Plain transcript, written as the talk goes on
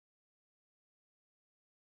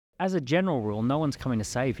as a general rule, no one's coming to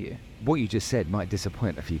save you. What you just said might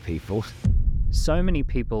disappoint a few people. So many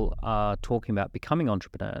people are talking about becoming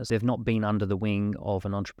entrepreneurs. They've not been under the wing of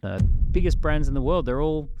an entrepreneur. Biggest brands in the world, they're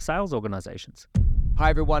all sales organizations.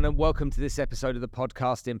 Hi, everyone, and welcome to this episode of the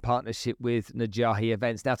podcast in partnership with Najahi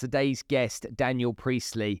Events. Now, today's guest, Daniel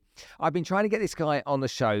Priestley. I've been trying to get this guy on the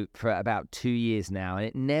show for about 2 years now, and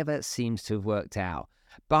it never seems to have worked out.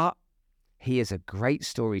 But he is a great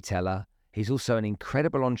storyteller. He's also an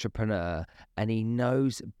incredible entrepreneur, and he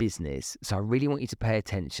knows business. So I really want you to pay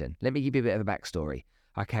attention. Let me give you a bit of a backstory.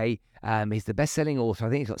 Okay, he's the best-selling author. I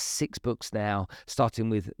think he's got 6 books now, starting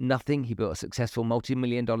with nothing. He built a successful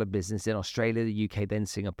multi-million-dollar business in Australia, the UK, then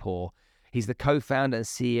Singapore. He's the co-founder and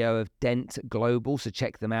CEO of Dent Global, so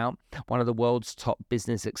check them out. One of the world's top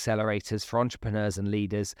business accelerators for entrepreneurs and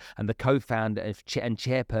leaders, and the co-founder and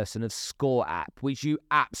chairperson of Score app, which you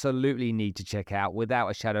absolutely need to check out without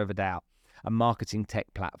a shadow of a doubt, a marketing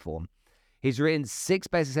tech platform. He's written 6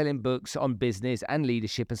 best-selling books on business and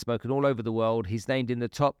leadership and spoken all over the world. He's named in the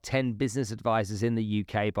top 10 business advisors in the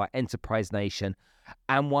UK by Enterprise Nation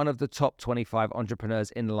and one of the top 25 entrepreneurs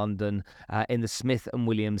in London in the Smith &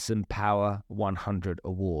 Williamson Power 100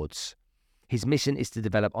 Awards. His mission is to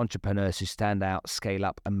develop entrepreneurs who stand out, scale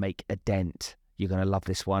up, and make a dent. You're going to love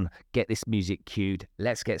this one. Get this music cued.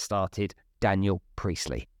 Let's get started. Daniel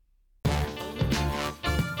Priestley.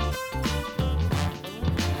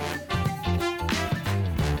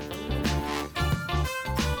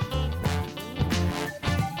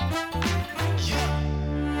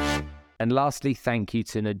 And lastly, thank you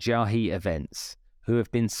to Najahi Events, who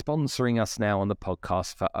have been sponsoring us now on the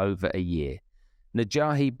podcast for over a year.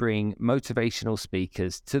 Najahi bring motivational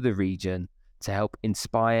speakers to the region to help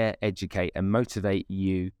inspire, educate, and motivate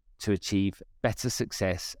you to achieve better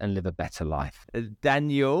success and live a better life.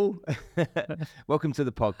 Daniel, welcome to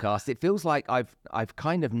the podcast. It feels like I've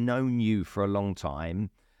kind of known you for a long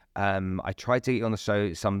time. I tried to get you on the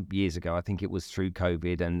show some years ago. I think it was through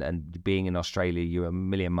COVID and being in Australia, you're a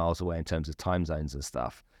million miles away in terms of time zones and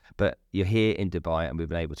stuff. But you're here in Dubai and we've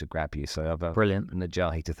been able to grab you. So I've Brilliant.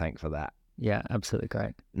 Najahi to thank for that. Yeah, absolutely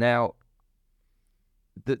great. Now,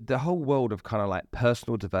 the whole world of kind of like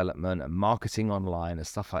personal development and marketing online and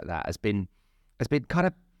stuff like that has been kind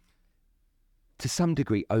of to some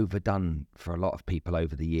degree overdone for a lot of people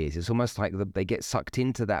over the years. It's almost like they get sucked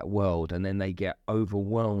into that world and then they get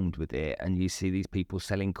overwhelmed with it. And you see these people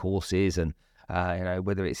selling courses and,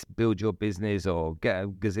 whether it's build your business or get a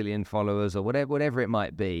gazillion followers or whatever it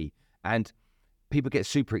might be. And people get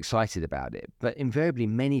super excited about it. But invariably,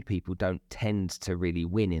 many people don't tend to really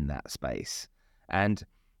win in that space. And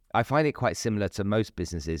I find it quite similar to most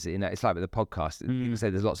businesses. It's like with the podcast. People say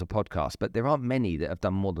there's lots of podcasts, but there aren't many that have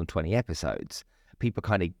done more than 20 episodes. People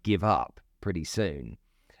kind of give up pretty soon.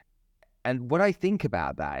 And when I think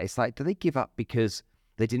about that, it's like, do they give up because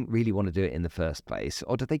they didn't really want to do it in the first place?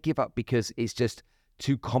 Or do they give up because it's just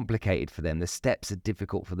too complicated for them? The steps are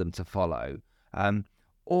difficult for them to follow.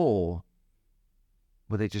 Or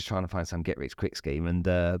were they just trying to find some get-rich-quick scheme and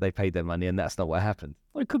they paid their money and that's not what happened?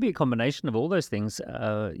 Well, it could be a combination of all those things.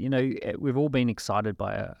 We've all been excited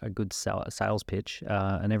by a good sales pitch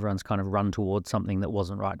and everyone's kind of run towards something that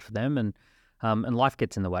wasn't right for them. And life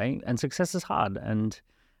gets in the way, and success is hard. And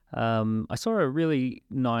I saw a really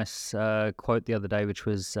nice quote the other day, which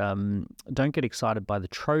was, don't get excited by the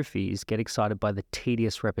trophies, get excited by the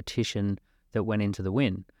tedious repetition that went into the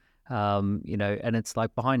win. And it's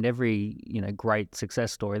like behind every, great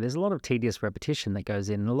success story, there's a lot of tedious repetition that goes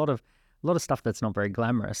in, and a lot of stuff that's not very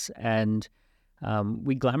glamorous. And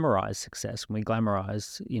we glamorize success, and we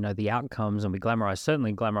glamorize, the outcomes, and we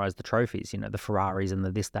certainly glamorize the trophies, the Ferraris and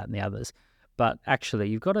the this, that, and the others. But actually,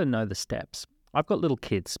 you've got to know the steps. I've got little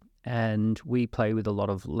kids and we play with a lot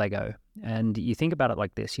of Lego. And you think about it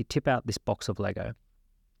like this. You tip out this box of Lego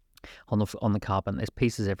on the carpet, and there's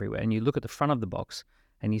pieces everywhere. And you look at the front of the box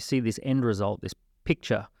and you see this end result, this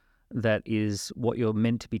picture that is what you're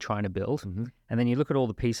meant to be trying to build. Mm-hmm. And then you look at all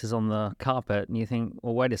the pieces on the carpet and you think,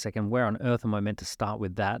 well, wait a second, where on earth am I meant to start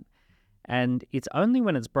with that? And it's only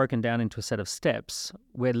when it's broken down into a set of steps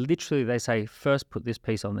where literally they say, first put this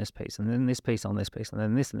piece on this piece, and then this piece on this piece, and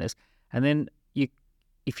then this and this. And then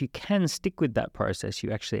if you can stick with that process,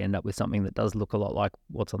 you actually end up with something that does look a lot like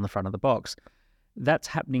what's on the front of the box. That's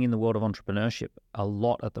happening in the world of entrepreneurship a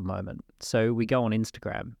lot at the moment. So we go on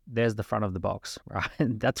Instagram, there's the front of the box, right?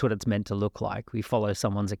 That's what it's meant to look like. We follow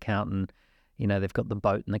someone's account and, they've got the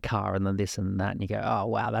boat and the car and the this and that, and you go, oh,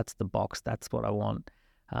 wow, that's the box. That's what I want.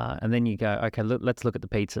 And then you go, okay, let's look at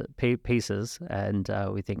the pieces, and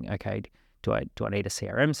we think, okay, do I need a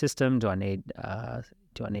CRM system? Do I need a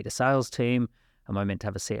sales team? Am I meant to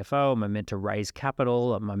have a CFO? Am I meant to raise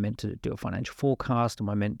capital? Am I meant to do a financial forecast? Am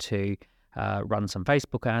I meant to run some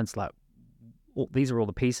Facebook ads? Like, these are all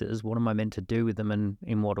the pieces. What am I meant to do with them, and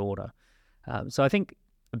in what order? So I think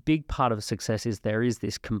a big part of success is there is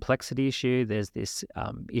this complexity issue. There's this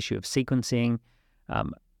issue of sequencing.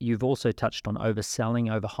 You've also touched on overselling,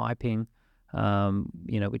 overhyping,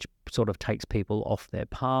 which sort of takes people off their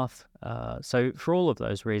path. So for all of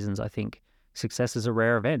those reasons, I think success is a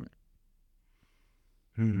rare event.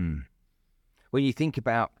 When you think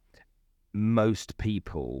about most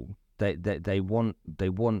people, they want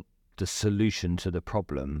the solution to the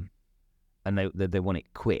problem, and they want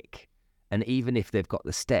it quick. And even if they've got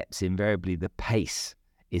the steps, invariably the pace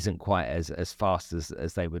isn't quite as fast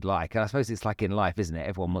as they would like. And I suppose it's like in life, isn't it?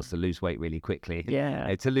 Everyone wants to lose weight really quickly.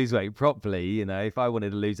 Yeah. To lose weight properly, if I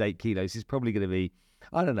wanted to lose 8 kilos, it's probably going to be,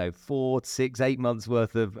 I don't know, 4, 6, 8 months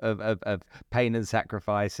worth of pain and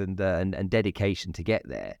sacrifice and dedication to get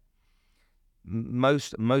there.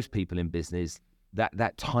 Most people in business,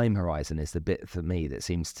 that time horizon is the bit for me that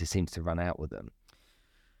seems to run out with them.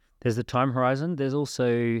 There's the time horizon. There's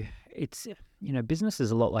also, business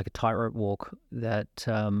is a lot like a tightrope walk, that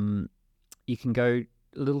you can go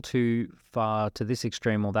a little too far to this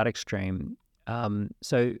extreme or that extreme.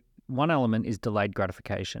 So one element is delayed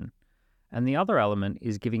gratification, and the other element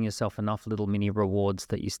is giving yourself enough little mini rewards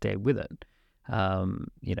that you stay with it.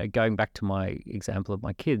 Going back to my example of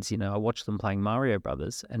my kids, I watch them playing Mario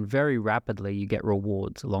Brothers, and very rapidly you get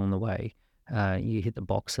rewards along the way. You hit the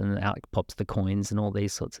box and out pops the coins and all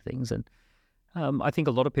these sorts of things. And I think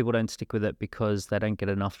a lot of people don't stick with it because they don't get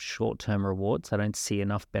enough short-term rewards. They don't see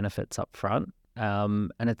enough benefits up front.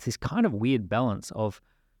 And it's this kind of weird balance of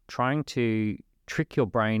trying to trick your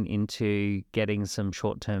brain into getting some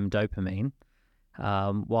short-term dopamine,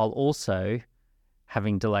 while also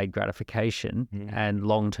having delayed gratification and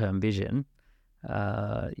long-term vision.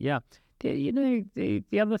 The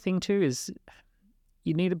other thing too is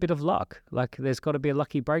you need a bit of luck. Like, there's got to be a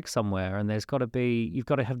lucky break somewhere, and you've got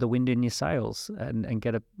to have the wind in your sails and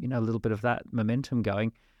get a little bit of that momentum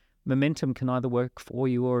going. Momentum can either work for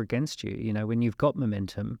you or against you. When you've got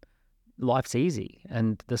momentum, life's easy,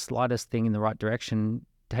 and the slightest thing in the right direction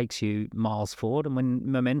takes you miles forward. And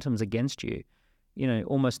when momentum's against you,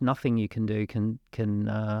 almost nothing you can do can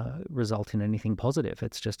result in anything positive.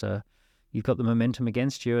 It's just you've got the momentum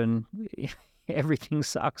against you, and everything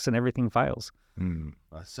sucks and everything fails.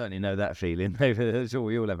 I certainly know that feeling. That's what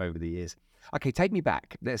we all have over the years. Okay, take me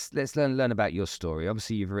back. Let's learn about your story.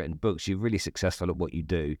 Obviously, you've written books. You're really successful at what you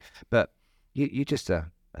do, but you're just a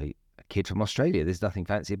kid from Australia. There's nothing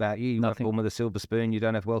fancy about you. You weren't born with a silver spoon. You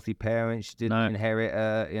don't have wealthy parents. You didn't inherit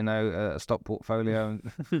a stock portfolio.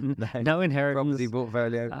 No inheritance. Property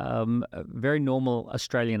portfolio. A very normal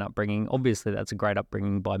Australian upbringing. Obviously, that's a great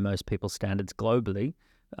upbringing by most people's standards globally.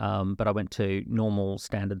 But I went to normal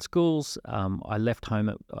standard schools. I left home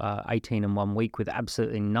at 18 in 1 week with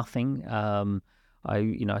absolutely nothing.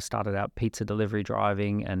 I started out pizza delivery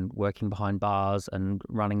driving and working behind bars and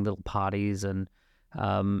running little parties and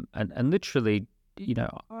literally,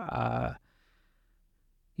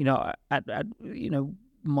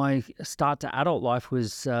 my start to adult life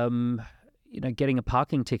was, getting a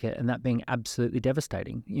parking ticket and that being absolutely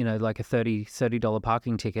devastating. Like a $30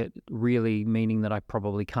 parking ticket, really meaning that I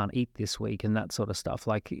probably can't eat this week and that sort of stuff.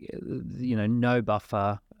 Like, no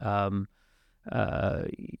buffer. I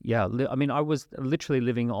was literally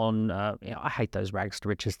living on, I hate those rags to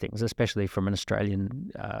riches things, especially from an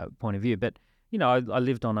Australian point of view. But, I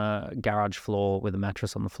lived on a garage floor with a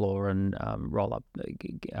mattress on the floor and roll-up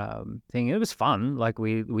thing. It was fun. Like,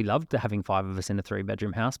 we loved having 5 of us in a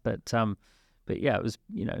 3-bedroom house. But yeah, it was,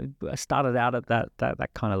 I started out at that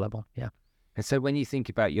kind of level. Yeah. And so when you think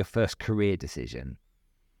about your first career decision,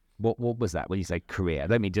 what was that when you say career? I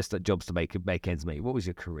don't mean just jobs to make ends meet. What was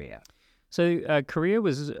your career? So career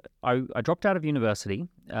was, I dropped out of university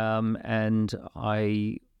and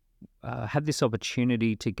I had this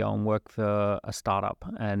opportunity to go and work for a startup.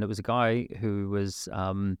 And it was a guy who was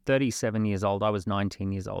 37 years old. I was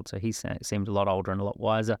 19 years old. So he seemed a lot older and a lot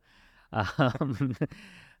wiser.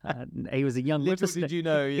 He was a young whippersnapper. Did you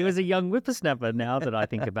know? Yeah. He was a young whippersnapper now that I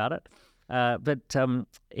think about it. But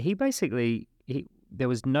he basically, there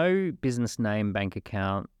was no business name, bank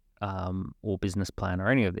account, or business plan or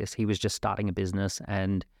any of this. He was just starting a business,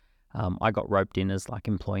 and I got roped in as like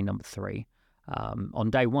employee number 3 on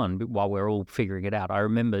day one while we're all figuring it out. I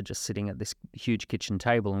remember just sitting at this huge kitchen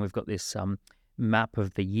table, and we've got this map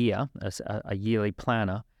of the year, a yearly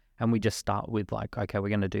planner, and we just start with like, okay, we're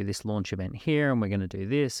going to do this launch event here, and we're going to do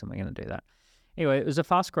this, and we're going to do that. Anyway, it was a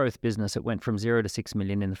fast growth business. It went from 0 to 6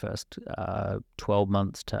 million in the first 12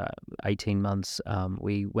 months to 18 months.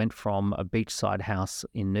 We went from a beachside house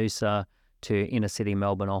in Noosa to inner city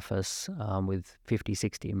Melbourne office with 50,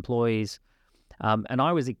 60 employees. And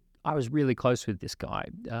I was really close with this guy.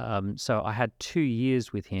 So I had 2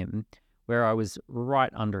 years with him where I was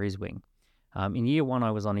right under his wing. In year one, I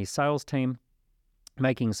was on his sales team,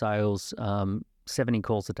 making sales, 70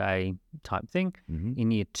 calls a day type thing. Mm-hmm. In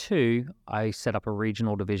year two, I set up a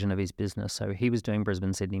regional division of his business. So he was doing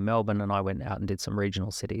Brisbane, Sydney, Melbourne, and I went out and did some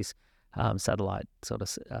regional cities, satellite sort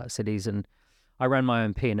of cities. And I ran my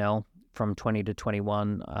own P&L from 20 to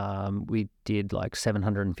 21. We did like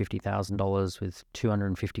 $750,000 with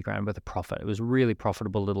 250 grand worth of profit. It was a really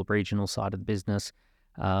profitable little regional side of the business.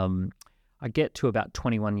 I get to about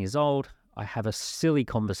 21 years old. I have a silly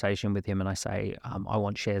conversation with him and I say, I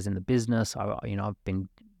want shares in the business. I've been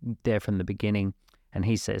there from the beginning. And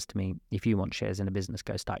he says to me, if you want shares in a business,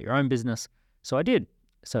 go start your own business. So I did.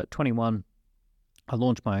 So at 21, I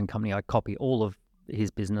launched my own company. I copy all of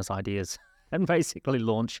his business ideas and basically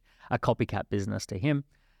launch a copycat business to him.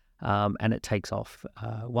 And it takes off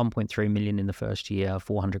 1.3 million in the first year,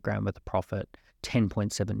 400 grand worth of profit,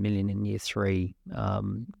 10.7 million in year three,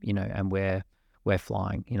 and we're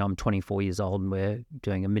flying. I'm 24 years old and we're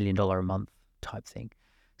doing $1 million a month type thing.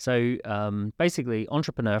 So basically,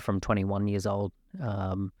 entrepreneur from 21 years old,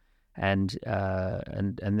 and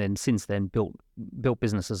then since then built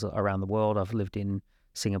businesses around the world. I've lived in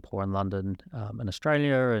Singapore and London and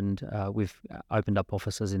Australia, and we've opened up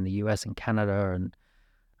offices in the US and Canada, and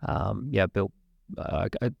built.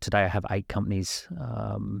 Today I have 8 companies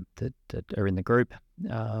that are in the group.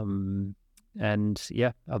 And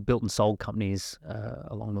I've built and sold companies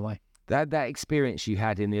along the way. That experience you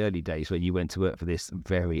had in the early days when you went to work for this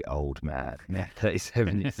very old man,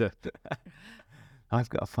 37 years old. I've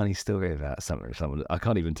got a funny story about someone. I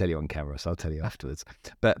can't even tell you on camera, so I'll tell you afterwards.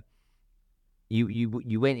 But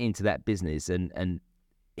you went into that business and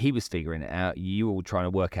he was figuring it out. You were all trying to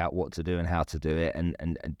work out what to do and how to do it and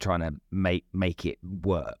trying to make it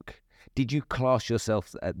work. Did you class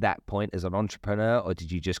yourself at that point as an entrepreneur, or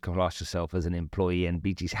did you just class yourself as an employee and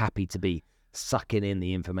be just happy to be sucking in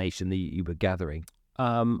the information that you were gathering?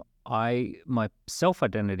 My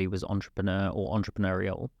self-identity was entrepreneur or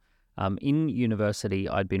entrepreneurial. In university,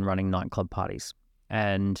 I'd been running nightclub parties,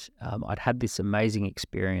 and I'd had this amazing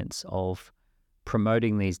experience of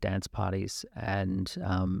promoting these dance parties and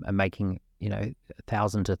making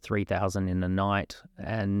 1,000 to 3,000 in a night,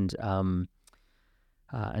 and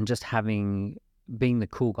just being the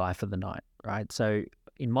cool guy for the night, right? So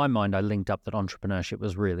in my mind, I linked up that entrepreneurship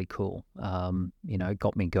was really cool. It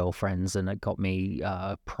got me girlfriends and it got me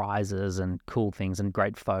prizes and cool things and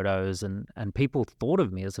great photos, and people thought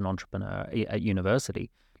of me as an entrepreneur at university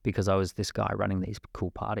because I was this guy running these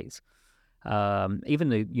cool parties. Even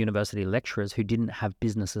the university lecturers who didn't have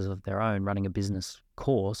businesses of their own running a business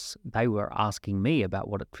course, they were asking me about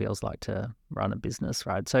what it feels like to run a business,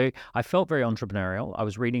 right? So I felt very entrepreneurial. I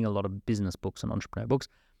was reading a lot of business books and entrepreneur books,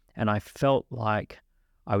 and I felt like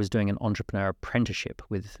I was doing an entrepreneur apprenticeship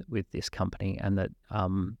with this company, and that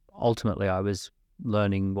ultimately I was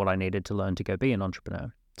learning what I needed to learn to go be an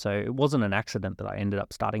entrepreneur. So it wasn't an accident that I ended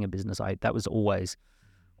up starting a business. That was always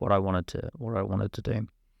what I wanted to do.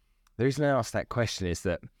 The reason I asked that question is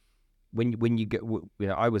that when you get,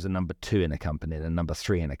 I was a number 2 in a company and a number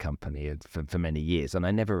 3 in a company for many years, and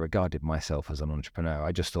I never regarded myself as an entrepreneur.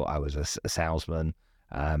 I just thought I was a salesman,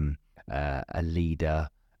 a leader.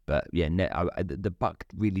 But the buck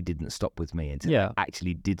really didn't stop with me until I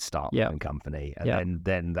actually did start my own company, and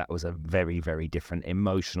then that was a very, very different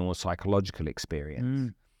emotional and psychological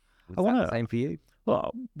experience. Was that the same for you?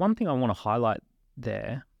 Well, one thing I want to highlight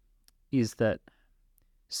there is that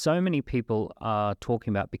so many people are talking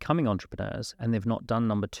about becoming entrepreneurs and they've not done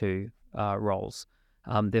number 2 roles.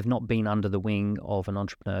 They've not been under the wing of an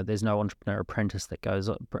entrepreneur. There's no entrepreneur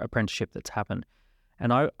apprenticeship that's happened.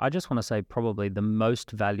 And I just want to say probably the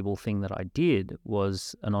most valuable thing that I did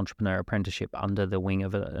was an entrepreneur apprenticeship under the wing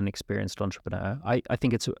of an experienced entrepreneur. I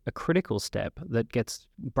think it's a critical step that gets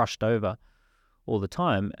brushed over all the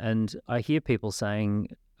time. And I hear people saying,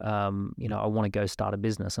 I want to go start a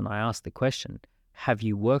business. And I ask the question, have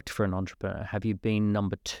you worked for an entrepreneur? Have you been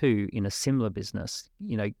number 2 in a similar business?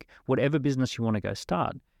 Whatever business you want to go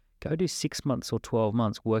start, go do 6 months or 12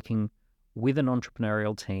 months working with an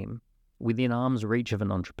entrepreneurial team within arm's reach of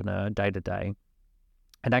an entrepreneur day to day,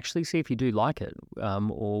 and actually see if you do like it,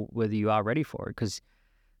 or whether you are ready for it. Because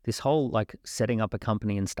this whole setting up a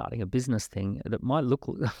company and starting a business thing, it might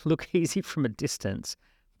look easy from a distance,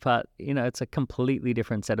 but it's a completely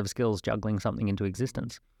different set of skills juggling something into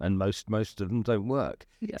existence. And most of them don't work.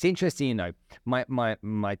 Yeah. It's interesting,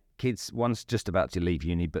 my kids, one's just about to leave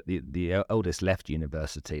uni, but the eldest left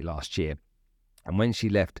university last year. And when she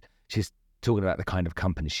left, she's talking about the kind of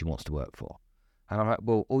company she wants to work for. And I'm like,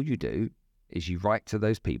 well, all you do is you write to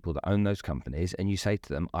those people that own those companies and you say to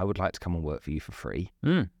them, I would like to come and work for you for free.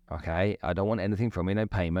 Okay. I don't want anything from you, no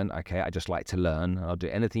payment. Okay. I just like to learn. I'll do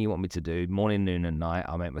anything you want me to do, morning, noon, and night.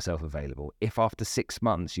 I'll make myself available. If after 6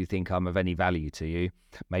 months you think I'm of any value to you,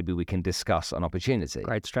 maybe we can discuss an opportunity.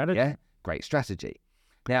 Great strategy. Yeah. Great strategy.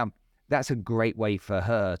 Now, that's a great way for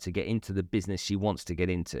her to get into the business she wants to get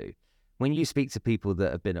into. When you speak to people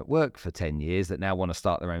that have been at work for 10 years that now want to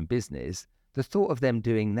start their own business, the thought of them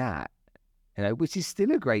doing that, which is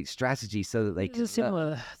still a great strategy so that they can...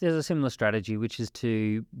 There's a similar strategy, which is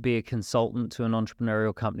to be a consultant to an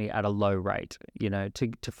entrepreneurial company at a low rate,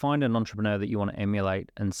 to find an entrepreneur that you want to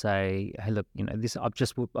emulate and say, hey, look, I've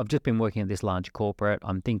just been working at this large corporate.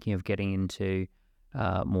 I'm thinking of getting into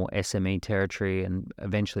more SME territory and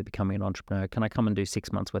eventually becoming an entrepreneur. Can I come and do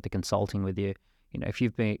 6 months worth of consulting with you? If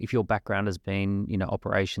your background has been,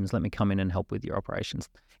 operations, let me come in and help with your operations.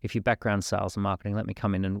 If your background's sales and marketing, let me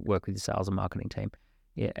come in and work with your sales and marketing team.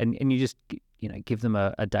 Yeah, and you just, give them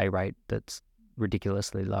a day rate that's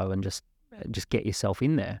ridiculously low and just get yourself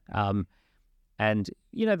in there. And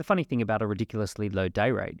the funny thing about a ridiculously low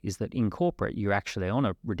day rate is that in corporate, you're actually on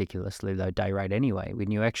a ridiculously low day rate anyway.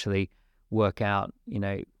 When you actually work out,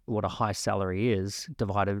 what a high salary is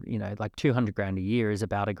divided, like 200 grand a year is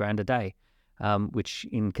about $1,000 a day. Which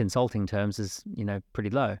in consulting terms is,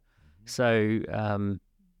 pretty low. So,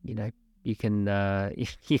 you can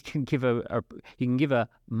give a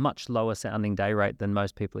much lower sounding day rate than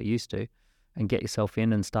most people are used to, and get yourself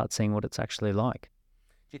in and start seeing what it's actually like.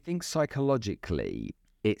 Do you think psychologically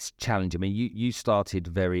it's challenging? I mean, you started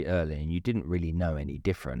very early and you didn't really know any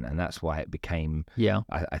different, and that's why it became,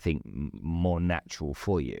 I think, more natural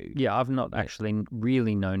for you. Yeah, I've not actually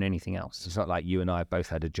really known anything else. It's not like you and I both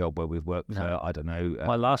had a job where we've worked for, I don't know,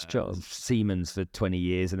 my last job, Siemens for 20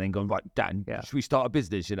 years and then gone, right, Dan, should we start a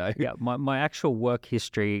business, Yeah, my actual work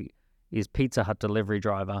history is Pizza Hut delivery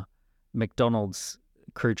driver, McDonald's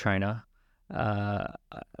crew trainer,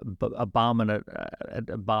 a barman at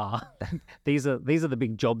a bar. These are the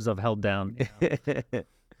big jobs I've held down.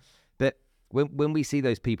 But when we see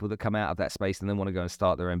those people that come out of that space and then want to go and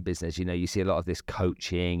start their own business, you see a lot of this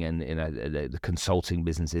coaching and the consulting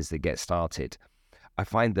businesses that get started. I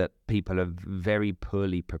find that people are very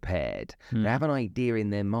poorly prepared. They have an idea in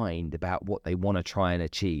their mind about what they want to try and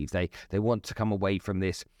achieve. They want to come away from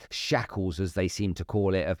this shackles, as they seem to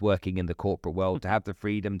call it, of working in the corporate world, to have the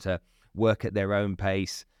freedom to work at their own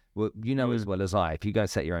pace. Well, as well as I, if you go and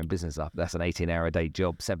set your own business up, that's an 18-hour-a-day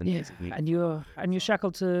job, 7 days a week. And you're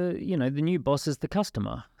shackled to, the new boss is the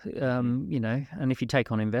customer, and if you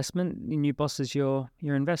take on investment, the new boss is your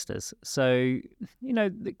investors. So,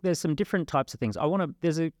 there's some different types of things.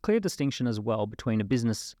 There's a clear distinction as well between a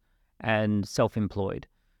business and self-employed.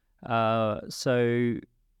 So,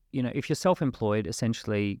 if you're self-employed,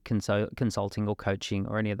 essentially consulting or coaching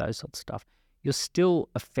or any of those sorts of stuff, you're still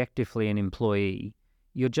effectively an employee.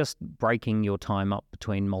 You're just breaking your time up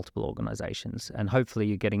between multiple organizations, and hopefully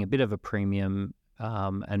you're getting a bit of a premium,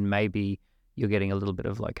 and maybe you're getting a little bit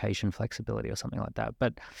of location flexibility or something like that.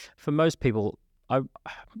 But for most people,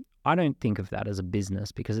 I don't think of that as a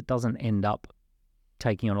business, because it doesn't end up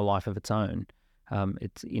taking on a life of its own.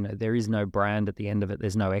 It's there is no brand at the end of it.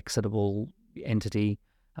 There's no exitable entity.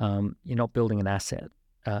 You're not building an asset.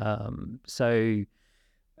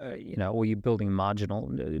 Or you're building a marginal,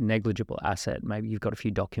 negligible asset. Maybe you've got a few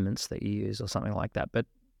documents that you use or something like that. But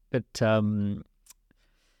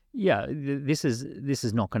this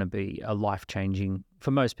is not going to be a life-changing, for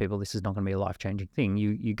most people, this is not going to be a life-changing thing.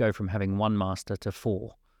 You go from having one master to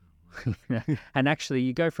 4. And actually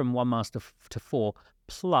you go from one master to 4,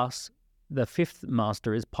 plus the 5th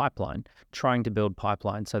master is pipeline, trying to build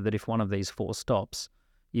pipeline so that if one of these 4 stops,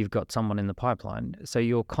 you've got someone in the pipeline. So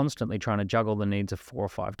you're constantly trying to juggle the needs of 4 or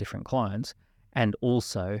 5 different clients and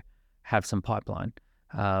also have some pipeline,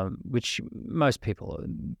 which most people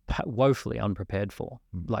are woefully unprepared for,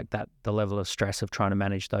 like that, the level of stress of trying to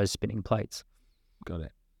manage those spinning plates. Got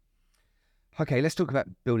it. Okay, let's talk about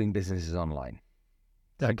building businesses online.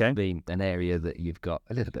 Okay. Being an area that you've got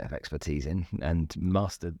a little bit of expertise in and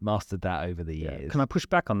mastered that over the years. Can I push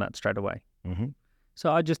back on that straight away? Mm-hmm.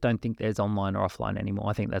 So I just don't think there's online or offline anymore.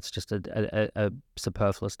 I think that's just a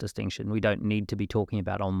superfluous distinction. We don't need to be talking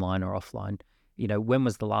about online or offline. When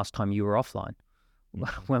was the last time you were offline?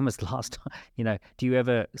 When was the last time? Do you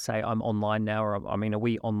ever say I'm online now, or I mean, are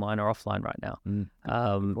we online or offline right now?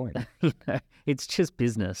 Good point. It's just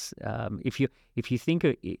business. If you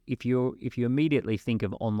immediately think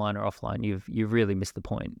of online or offline, you've really missed the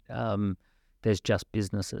point. There's just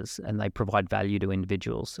businesses, and they provide value to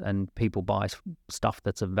individuals, and people buy stuff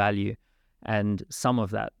that's of value, and some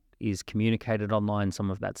of that is communicated online,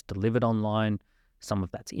 some of that's delivered online, some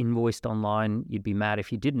of that's invoiced online. You'd be mad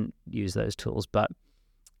if you didn't use those tools, but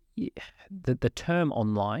the term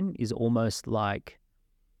online is almost like,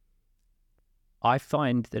 I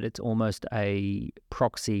find that it's almost a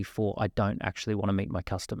proxy for I don't actually want to meet my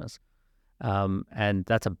customers. And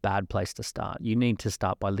that's a bad place to start. You need to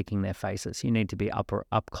start by licking their faces. You need to be up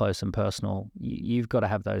close and personal. You've got to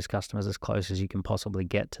have those customers as close as you can possibly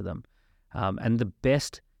get to them. And the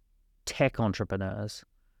best tech entrepreneurs,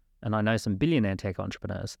 and I know some billionaire tech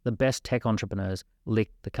entrepreneurs, the best tech entrepreneurs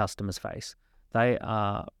lick the customer's face. They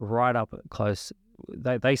are right up close.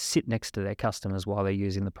 They sit next to their customers while they're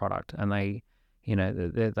using the product, and they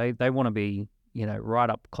want to be, right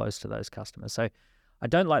up close to those customers. So I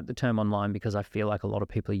don't like the term online, because I feel like a lot of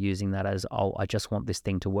people are using that as, oh, I just want this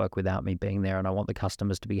thing to work without me being there, and I want the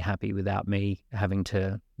customers to be happy without me having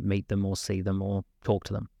to meet them or see them or talk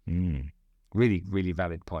to them. Really, really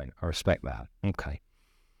valid point. I respect that. Okay.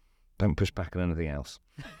 Don't push back on anything else.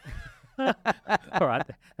 All right.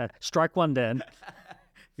 Strike one, Dan.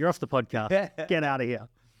 You're off the podcast. Get out of here.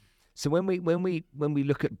 So when we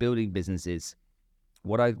look at building businesses,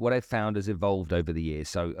 what I've found has evolved over the years.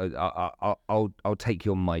 So I'll take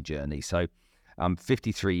you on my journey. So I'm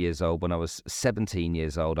 53 years old. When I was 17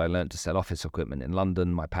 years old, I learned to sell office equipment in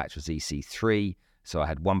London. My patch was EC3. So I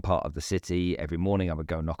had one part of the city. Every morning I would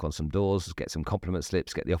go knock on some doors, get some compliment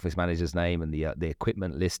slips, get the office manager's name and the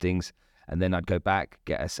equipment listings. And then I'd go back,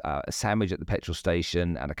 get a sandwich at the petrol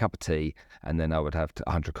station and a cup of tea. And then I would have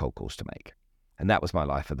 100 cold calls to make. And that was my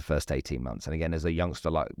life for the first 18 months. And again, as a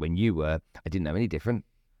youngster, like when you were, I didn't know any different.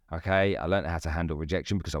 Okay. I learned how to handle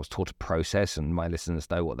rejection because I was taught a process, and my listeners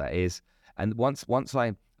know what that is. And once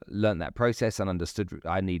I learned that process and understood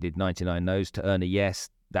I needed 99 no's to earn a yes,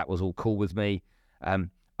 that was all cool with me.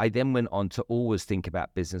 I then went on to always think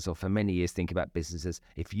about business, or for many years think about businesses.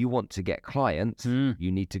 If you want to get clients,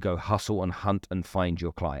 you need to go hustle and hunt and find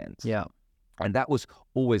your clients. Yeah. And that was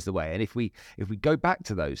always the way. And if we go back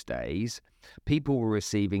to those days, people were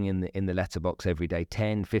receiving in the letterbox every day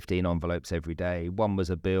 10, 15 envelopes every day. One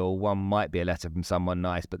was a bill, one might be a letter from someone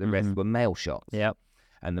nice, but the rest were mail shots. Yeah.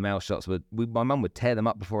 And the mail shots my mum would tear them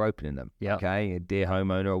up before opening them. Yeah. Okay, dear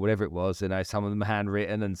homeowner or whatever it was. Some of them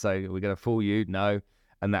handwritten, and so we're going to fool you. No,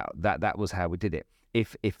 and that was how we did it.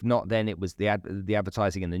 If not, then it was the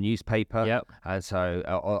advertising in the newspaper. Yep. And so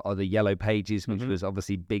or the yellow pages, which was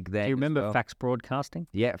obviously big then. Do you remember fax broadcasting?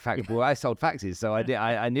 Yeah, fax. Well, I sold faxes, so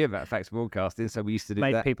I knew about fax broadcasting. So we used to do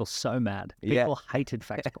that. Made people so mad. People hated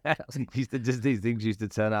fax broadcasting. These things used to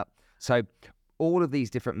turn up. So all of these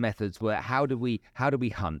different methods were how do we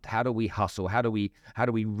hunt, how do we hustle, how do we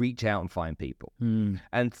reach out and find people.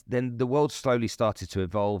 And then the world slowly started to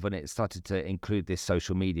evolve, and it started to include this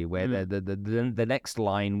social media where the next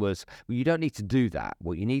line was, well, you don't need to do that.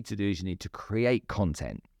 What you need to do is you need to create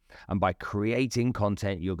content. And by creating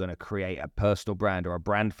content, you're going to create a personal brand or a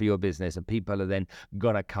brand for your business, and people are then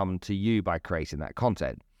going to come to you by creating that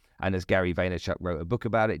content. And as Gary Vaynerchuk wrote a book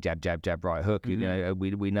about it, jab, jab, jab, right hook, we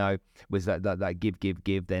know was that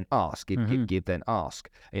give, then ask, give, then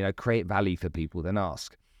ask. Create value for people, then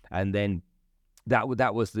ask. And then that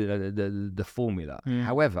was the formula.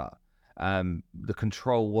 However, the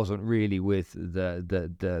control wasn't really with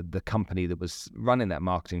the company that was running that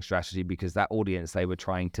marketing strategy, because that audience they were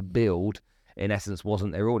trying to build, in essence,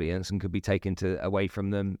 wasn't their audience and could be taken away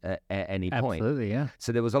from them at any point. Absolutely, yeah.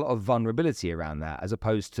 So there was a lot of vulnerability around that, as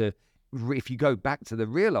opposed to, if you go back to the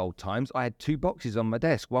real old times, I had two boxes on my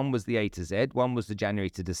desk. One was the A to Z, one was the January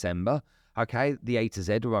to December. Okay, the A to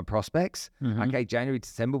Z were my prospects. Okay, January to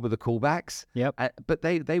December were the callbacks. Yep. But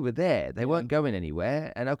they were there. They weren't going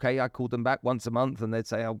anywhere. And okay, I called them back once a month, and they'd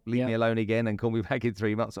say, "Oh, leave me alone again and call me back in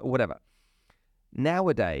 3 months," or whatever.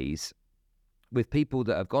 Nowadays, with people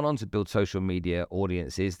that have gone on to build social media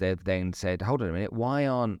audiences, they've then said, hold on a minute, why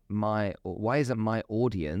isn't my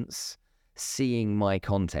audience seeing my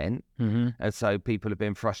content? And so people have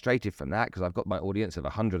been frustrated from that, because I've got my audience of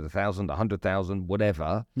 100, 1,000, 100,000,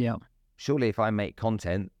 whatever. Yeah. Surely if I make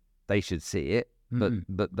content, they should see it.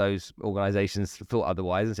 But those organizations thought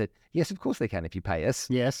otherwise and said, yes, of course they can if you pay us.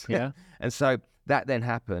 Yes, yeah. And so that then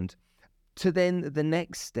happened to then the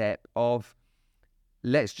next step of,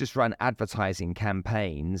 let's just run advertising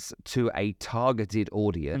campaigns to a targeted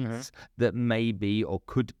audience that may be or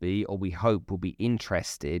could be, or we hope will be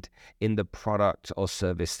interested in the product or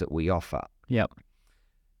service that we offer. Yep.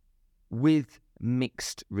 With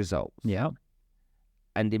mixed results. Yeah.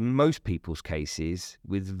 And in most people's cases,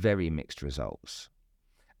 with very mixed results.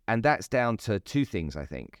 And that's down to two things, I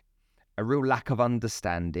think. A real lack of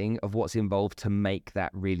understanding of what's involved to make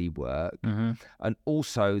that really work. And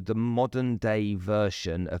also the modern day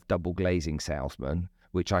version of double glazing salesmen,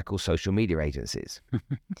 which I call social media agencies,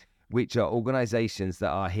 which are organizations that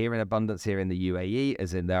are here in abundance here in the UAE,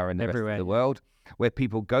 as in they are in the Everywhere. rest of the world, where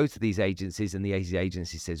people go to these agencies and the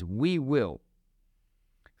agency says, we will,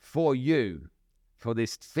 for you, for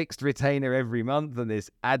this fixed retainer every month and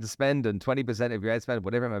this ad spend and 20% of your ad spend,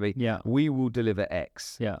 whatever it may be, we will deliver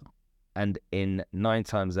X. Yeah. And in 9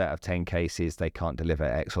 times out of 10 cases, they can't deliver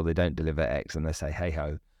X, or they don't deliver X, and they say, hey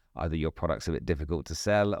ho, either your product's a bit difficult to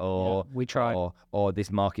sell, or we try, or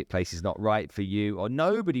this marketplace is not right for you, or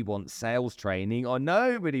nobody wants sales training, or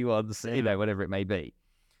nobody wants, whatever it may be.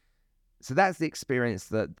 So that's the experience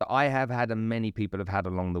that I have had and many people have had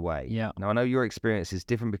along the way. Yeah. Now, I know your experience is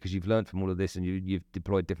different because you've learned from all of this and you've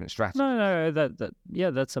deployed different strategies. No,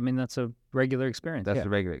 that's a regular experience. That's a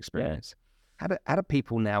regular experience. How do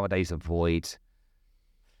people nowadays avoid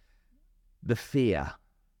the fear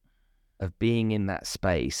of being in that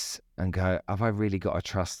space and go, have I really got to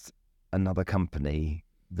trust another company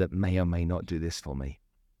that may or may not do this for me?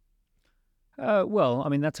 Well, I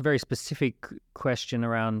mean, that's a very specific question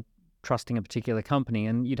around trusting a particular company,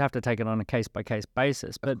 and you'd have to take it on a case-by-case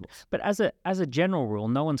basis. But as a general rule,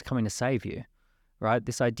 no one's coming to save you, right?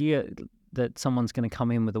 This idea that someone's going to come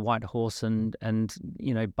in with a white horse and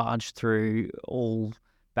barge through all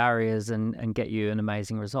barriers and get you an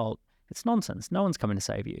amazing result, it's nonsense. No one's coming to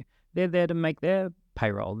save you. They're there to make their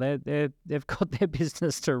payroll. They've got their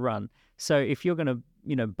business to run. So if you're going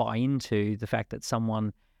to buy into the fact that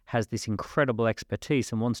someone has this incredible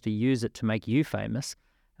expertise and wants to use it to make you famous,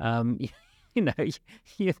 then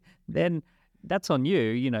that's on you.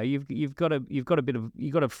 You've got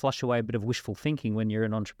to flush away a bit of wishful thinking when you're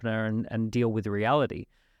an entrepreneur and deal with reality.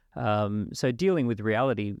 So dealing with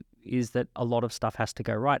reality is that a lot of stuff has to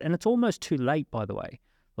go right, and it's almost too late, by the way.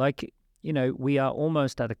 We are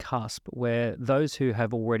almost at a cusp where those who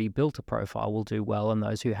have already built a profile will do well, and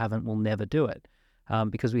those who haven't will never do it,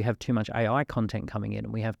 because we have too much AI content coming in,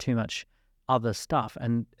 and we have too much other stuff,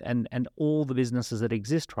 and all the businesses that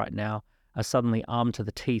exist right now are suddenly armed to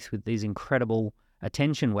the teeth with these incredible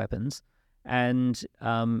attention weapons. And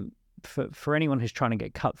for anyone who's trying to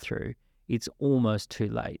get cut through, it's almost too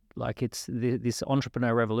late. It's this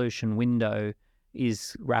entrepreneur revolution window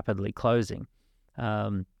is rapidly closing.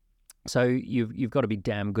 So you've got to be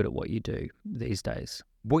damn good at what you do these days.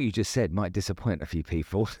 What you just said might disappoint a few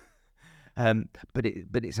people, but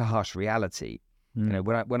it's a harsh reality.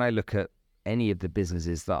 When I look at any of the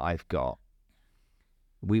businesses that I've got,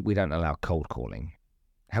 we don't allow cold calling.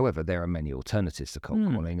 However, there are many alternatives to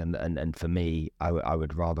cold calling, and for me, I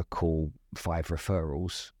would rather call 5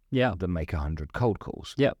 referrals than make 100 cold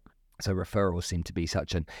calls. Yep. So referrals seem to be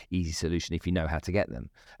such an easy solution if you know how to get them.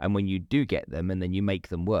 And when you do get them and then you make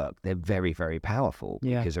them work, they're very, very powerful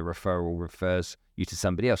because a referral refers you to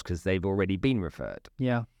somebody else because they've already been referred.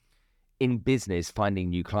 Yeah. In business, finding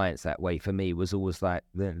new clients that way for me was always like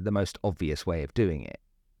the most obvious way of doing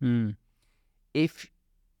it. If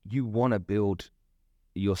you want to build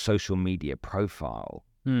your social media profile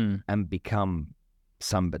and become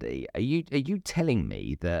somebody, are you telling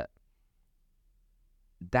me that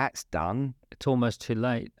that's done? It's almost too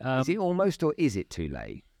late. Is it almost, or is it too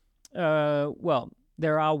late? Well,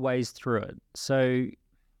 there are ways through it. So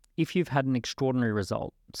if you've had an extraordinary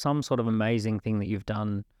result, some sort of amazing thing that you've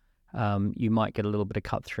done, you might get a little bit of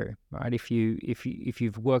cut through, right? If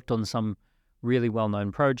you've worked on some really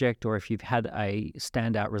well-known project, or if you've had a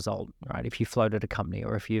standout result, right? If you floated a company,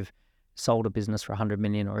 or if you've sold a business for 100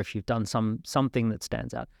 million, or if you've done something that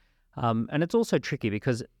stands out. And it's also tricky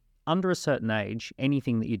because under a certain age,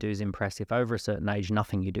 anything that you do is impressive. Over a certain age,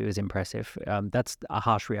 nothing you do is impressive. That's a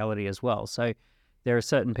harsh reality as well. So there are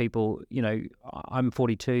certain people, I'm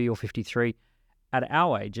 42, you're 53. At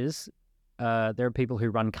our ages, there are people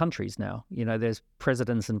who run countries now. There's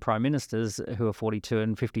presidents and prime ministers who are 42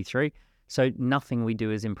 and 53. So nothing we do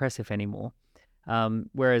is impressive anymore.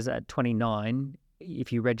 Whereas at 29,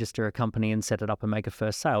 if you register a company and set it up and make a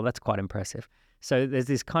first sale, that's quite impressive. So there's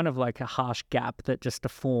this kind of like a harsh gap that just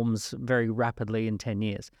forms very rapidly in 10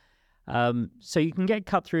 years. So you can get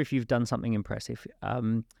cut through if you've done something impressive.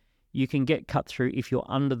 You can get cut through if you're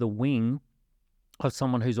under the wing of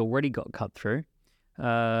someone who's already got cut through.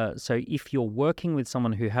 So if you're working with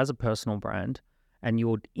someone who has a personal brand and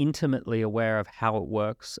you're intimately aware of how it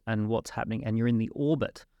works and what's happening, and you're in the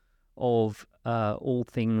orbit of all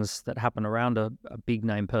things that happen around a big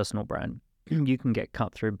name personal brand, you can get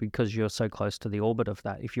cut through because you're so close to the orbit of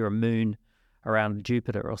that. If you're a moon around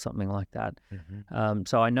Jupiter or something like that.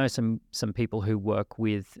 So I know some people who work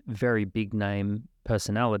with very big name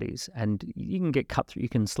personalities, and you can get cut through. You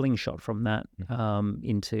can slingshot from that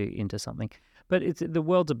into something. But the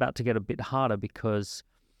world's about to get a bit harder because,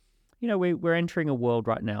 we're entering a world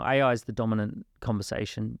right now. AI is the dominant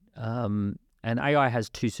conversation, and AI has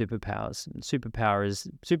two superpowers.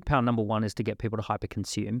 Superpower number one is to get people to hyper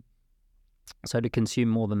consume, so to consume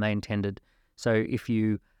more than they intended. So if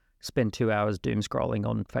you spend 2 hours doom scrolling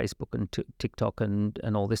on Facebook and TikTok and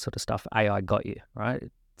all this sort of stuff, AI got you, right?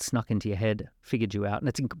 It snuck into your head, figured you out.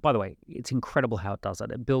 And by the way, it's incredible how it does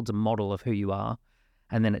that. It builds a model of who you are,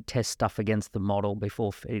 and then it tests stuff against the model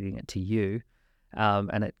before feeding it to you.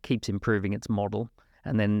 And it keeps improving its model.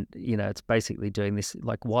 And then, it's basically doing this,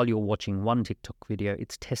 like while you're watching one TikTok video,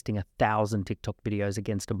 it's testing 1,000 TikTok videos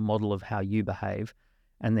against a model of how you behave,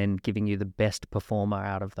 and then giving you the best performer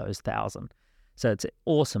out of those 1,000. So it's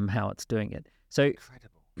awesome how it's doing it. So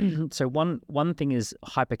incredible. So one thing is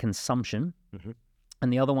hyper consumption,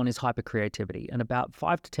 and the other one is hyper creativity. And about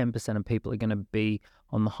 5 to 10% of people are going to be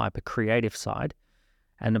on the hyper creative side,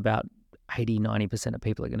 and about 80-90% of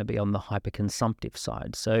people are going to be on the hyper consumptive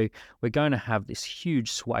side. So we're going to have this huge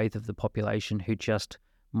swathe of the population who just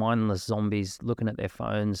mindless zombies looking at their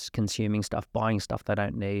phones, consuming stuff, buying stuff they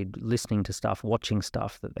don't need, listening to stuff, watching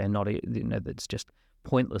stuff that they're not, that's just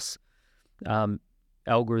pointless.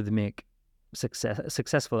 Algorithmic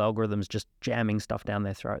successful algorithms just jamming stuff down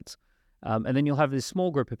their throats, and then you'll have this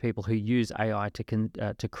small group of people who use AI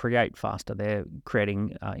to create faster. They're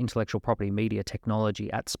creating intellectual property, media,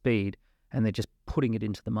 technology at speed, and they're just putting it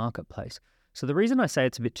into the marketplace. So the reason I say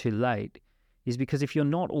it's a bit too late is because if you're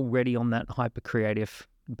not already on that hyper creative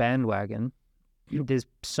bandwagon, there's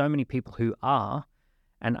so many people who are,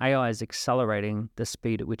 and AI is accelerating the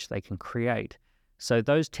speed at which they can create. So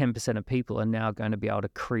those 10% of people are now going to be able to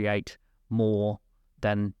create more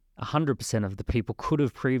than 100% of the people could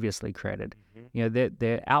have previously created.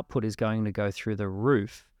 Their output is going to go through the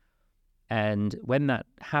roof. And when that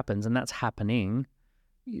happens, and that's happening,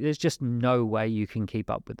 there's just no way you can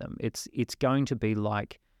keep up with them. It's going to be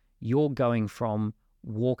like you're going from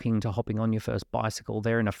walking to hopping on your first bicycle.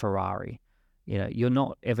 They're in a Ferrari. You're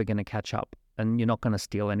not ever going to catch up, and you're not going to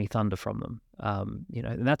steal any thunder from them.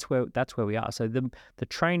 And that's where we are. So the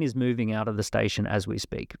train is moving out of the station as we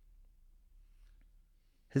speak.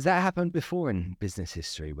 Has that happened before in business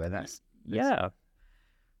history where that's... Yeah.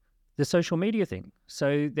 The social media thing.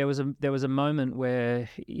 So there was a moment where,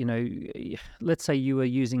 let's say you were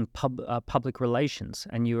using public relations,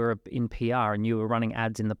 and you were in PR, and you were running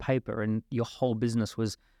ads in the paper, and your whole business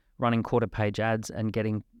was running quarter-page ads and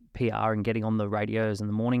getting PR and getting on the radios and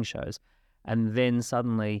the morning shows. And then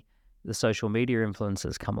suddenly the social media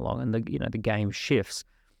influencers come along, and the game shifts.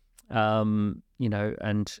 There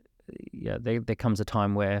comes a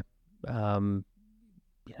time where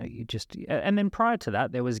and then prior to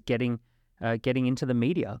that, there was getting into the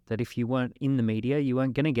media, that if you weren't in the media, you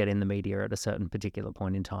weren't going to get in the media at a certain particular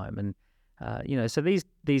point in time. And so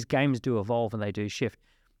these games do evolve and they do shift.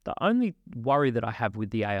 The only worry that I have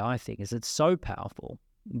with the AI thing is it's so powerful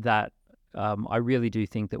that I really do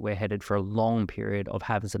think that we're headed for a long period of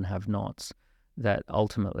haves and have-nots, that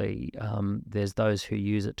ultimately there's those who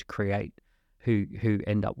use it to create who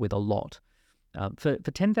end up with a lot. For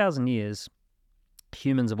 10,000 years,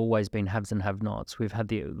 humans have always been haves and have-nots. We've had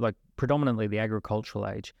predominantly the agricultural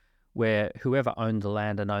age, where whoever owned the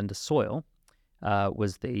land and owned the soil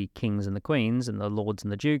was the kings and the queens and the lords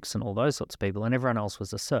and the dukes and all those sorts of people, and everyone else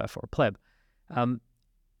was a serf or a pleb.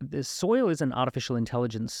 The soil is an artificial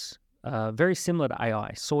intelligence, very similar to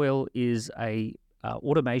AI. Soil is a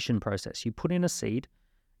automation process. You put in a seed,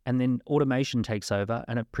 and then automation takes over,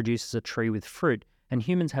 and it produces a tree with fruit. And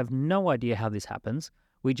humans have no idea how this happens.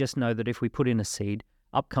 We just know that if we put in a seed,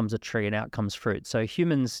 up comes a tree and out comes fruit. So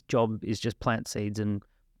humans' job is just plant seeds and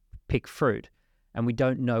pick fruit, and we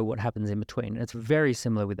don't know what happens in between. And it's very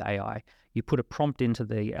similar with AI. You put a prompt into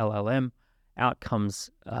the LLM, out comes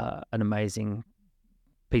an amazing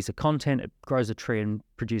piece of content. It grows a tree and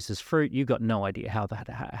produces fruit. You've got no idea how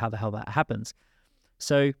the hell that happens.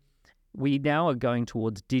 So we now are going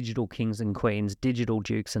towards digital kings and queens, digital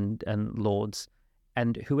dukes and lords,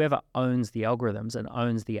 and whoever owns the algorithms and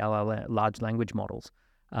owns the LLM, large language models,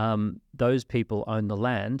 those people own the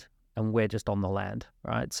land, and we're just on the land,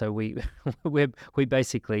 right? So we we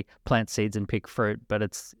basically plant seeds and pick fruit, but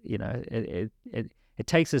it's It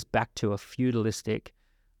takes us back to a feudalistic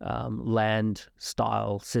land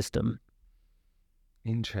style system.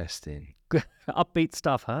 Interesting. Upbeat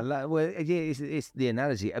stuff, huh? Well, yeah, it's the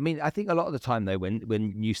analogy. I mean, I think a lot of the time though,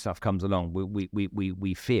 when new stuff comes along,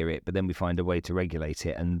 we fear it, but then we find a way to regulate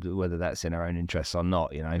it, and whether that's in our own interests or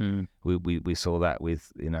not, we saw that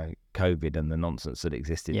with COVID and the nonsense that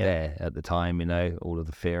existed there at the time. All of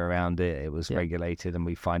the fear around it. It was regulated, and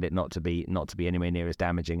we find it not to be anywhere near as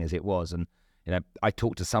damaging as it was. And I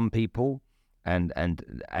talk to some people, and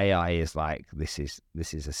AI is like, this is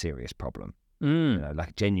a serious problem.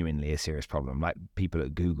 Like genuinely a serious problem, like people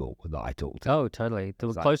at Google that I talk to. Oh, totally.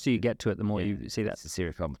 The closer you get to it, the more you see that. It's a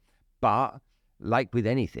serious problem. But like with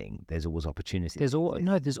anything, there's always opportunities. There's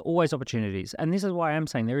always opportunities. And this is why I'm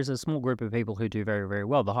saying there is a small group of people who do very, very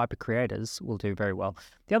well. The hyper creators will do very well.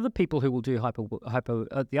 The other people who will do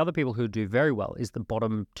the other people who do very well is the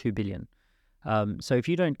bottom 2 billion. So if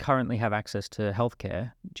you don't currently have access to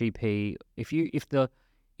healthcare, GP,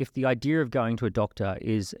 if the idea of going to a doctor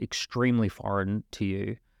is extremely foreign to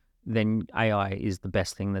you, then AI is the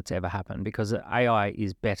best thing that's ever happened, because AI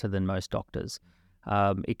is better than most doctors.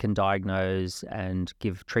 It can diagnose and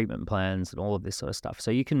give treatment plans and all of this sort of stuff. So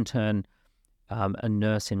you can turn a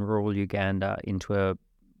nurse in rural Uganda into a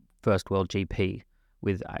first world GP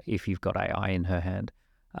if you've got AI in her hand.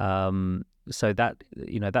 So that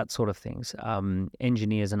that sort of things.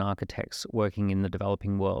 Engineers and architects working in the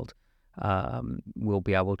developing world will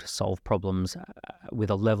be able to solve problems with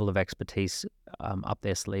a level of expertise up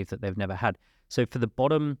their sleeve that they've never had. So for the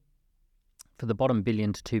bottom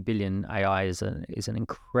billion to 2 billion, AI is an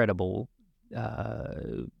incredible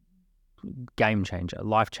game changer,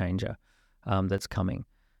 life changer that's coming.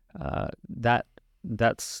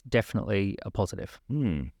 That's definitely a positive.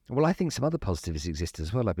 Well, I think some other positives exist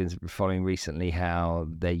as well. I've been following recently how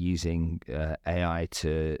they're using AI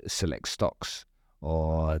to select stocks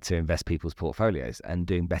or to invest people's portfolios and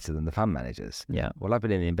doing better than the fund managers. Yeah. Well, I've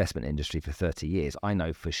been in the investment industry for 30 years. I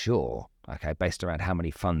know for sure, based around how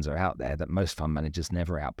many funds are out there, that most fund managers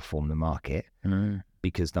never outperform the market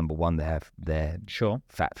because, number one, they have their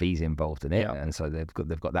fat fees involved in it, and so they've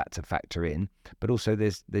got that to factor in. But also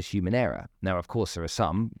there's human error. Now, of course, there are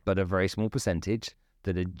some, but a very small percentage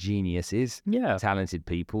that are geniuses, talented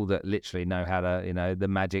people that literally know how to, the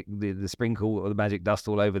magic, the sprinkle or the magic dust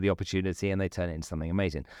all over the opportunity, and they turn it into something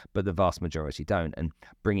amazing. But the vast majority don't. And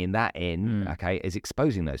bringing that in, is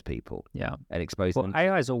exposing those people. Yeah. And exposing them.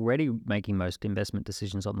 AI is already making most investment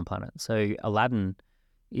decisions on the planet. So Aladdin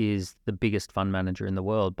is the biggest fund manager in the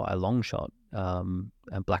world by a long shot. And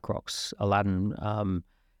BlackRock's Aladdin.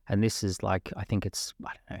 And this is like, I think it's,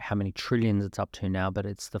 I don't know how many trillions it's up to now, but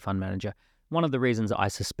it's the fund manager. One of the reasons I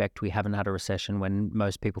suspect we haven't had a recession when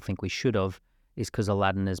most people think we should have is because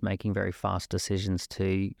Aladdin is making very fast decisions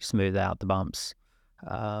to smooth out the bumps.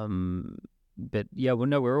 But yeah,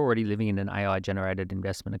 we're already living in an AI-generated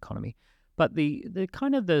investment economy. But the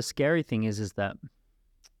kind of the scary thing is that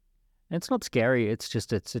it's not scary. It's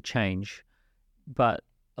a change. But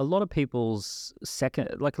a lot of people's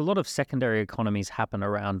a lot of secondary economies happen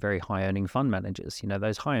around very high-earning fund managers.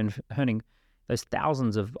 Those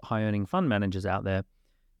thousands of high-earning fund managers out there,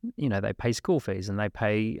 they pay school fees and they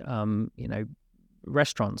pay,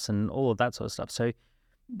 restaurants and all of that sort of stuff. So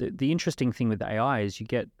the interesting thing with AI is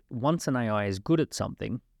once an AI is good at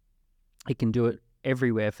something, it can do it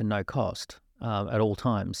everywhere for no cost at all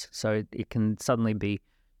times. So it can suddenly be,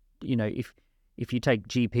 if you take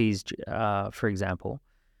GPs, for example,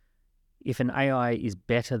 if an AI is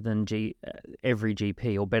better than every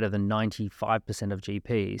GP or better than 95% of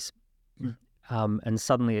GPs, and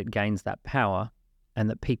suddenly it gains that power, and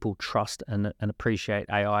that people trust and appreciate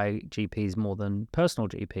AI GPs more than personal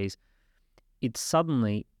GPs, it's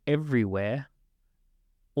suddenly everywhere,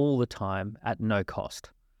 all the time, at no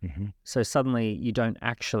cost. So suddenly you don't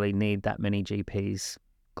actually need that many GPs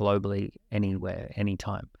globally, anywhere,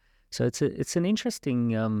 anytime. So it's an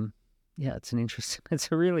interesting, at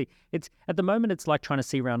the moment it's like trying to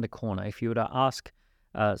see around a corner. If you were to ask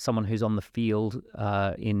someone who's on the field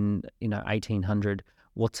in 1800,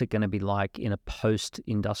 what's it going to be like in a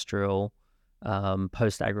post-industrial,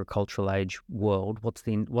 post-agricultural age world? What's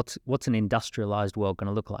an industrialized world going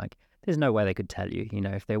to look like? There's no way they could tell you.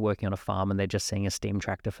 If they're working on a farm and they're just seeing a steam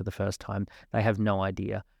tractor for the first time, they have no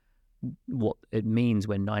idea what it means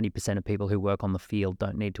when 90% of people who work on the field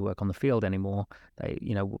don't need to work on the field anymore.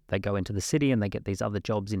 They go into the city and they get these other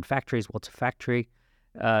jobs in factories. What's a factory?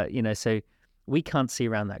 So we can't see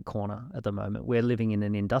around that corner at the moment. We're living in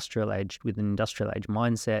an industrial age with an industrial age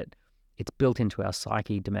mindset. It's built into our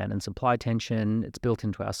psyche, demand and supply tension. It's built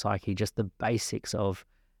into our psyche, just the basics of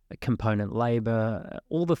component labor,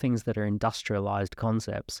 all the things that are industrialized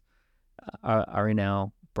concepts are in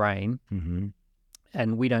our brain,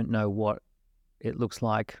 and we don't know what it looks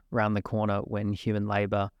like around the corner when human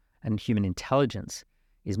labor and human intelligence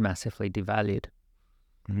is massively devalued.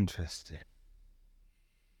 Interesting.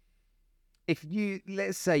 If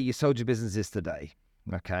let's say you sold your businesses today,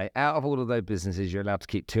 okay, out of all of those businesses, you're allowed to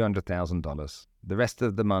keep $200,000. The rest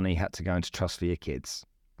of the money had to go into trust for your kids,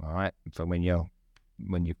 all right, for when you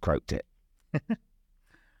croaked it.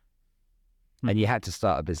 And you had to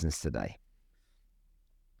start a business today.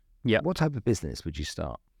 Yeah. What type of business would you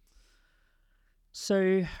start?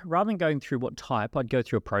 So rather than going through what type, I'd go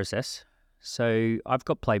through a process. So I've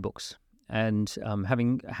got playbooks, and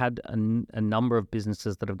having had a number of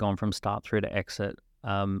businesses that have gone from start through to exit,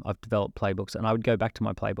 I've developed playbooks, and I would go back to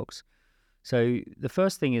my playbooks. So the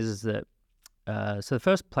first thing is that, so the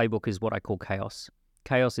first playbook is what I call chaos.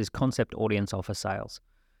 Chaos is concept, audience, offer, sales.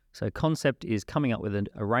 So concept is coming up with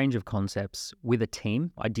a range of concepts with a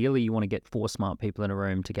team. Ideally, you want to get 4 smart people in a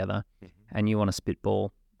room together, and you want to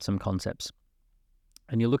spitball some concepts.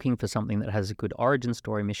 And you're looking for something that has a good origin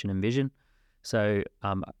story, mission, and vision. So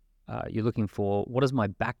you're looking for, what does my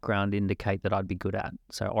background indicate that I'd be good at?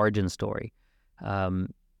 So origin story.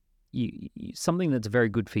 Something that's very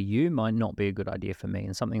good for you might not be a good idea for me,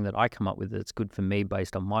 and something that I come up with that's good for me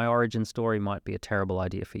based on my origin story might be a terrible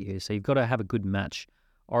idea for you. So you've got to have a good match,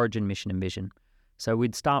 origin, mission, and vision. So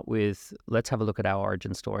we'd start with, let's have a look at our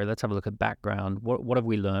origin story. Let's have a look at background. What have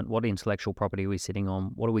we learned? What intellectual property are we sitting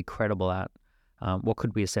on? What are we credible at? What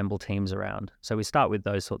could we assemble teams around? So we start with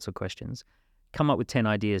those sorts of questions. Come up with 10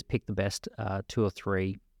 ideas, pick the best 2 or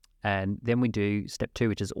 3, and then we do step 2,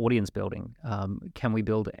 which is audience building. Can we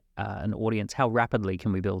build an audience? How rapidly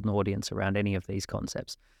can we build an audience around any of these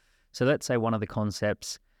concepts? So let's say one of the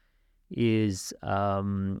concepts is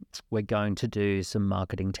we're going to do some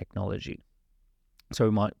marketing technology. So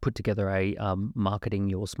we might put together a marketing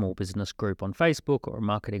your small business group on Facebook, or a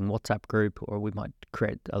marketing WhatsApp group, or we might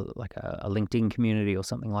create a LinkedIn community or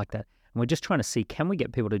something like that. And we're just trying to see, can we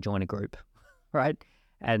get people to join a group, right?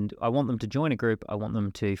 And I want them to join a group. I want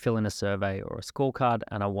them to fill in a survey or a scorecard,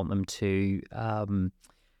 and I want them to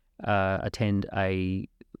attend a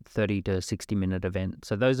 30 to 60-minute event.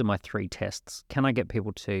 So those are my 3 tests. Can I get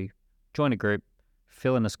people to join a group,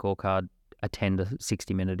 fill in a scorecard, attend a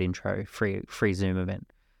 60-minute intro, free Zoom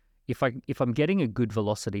event? If I'm getting a good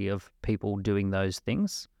velocity of people doing those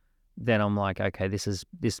things, then I'm like, okay, this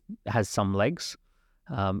has some legs.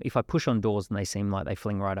 If I push on doors and they seem like they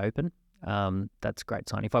fling right open, that's a great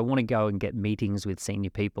sign. If I want to go and get meetings with senior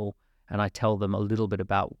people and I tell them a little bit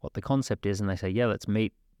about what the concept is and they say, yeah, let's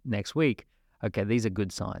meet next week, okay, these are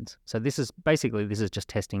good signs. So this is just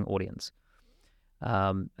testing audience.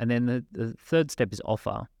 And then the third step is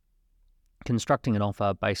offer. Constructing an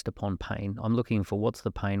offer based upon pain. I'm looking for, what's the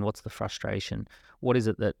pain, what's the frustration, what is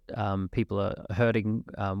it that people are hurting,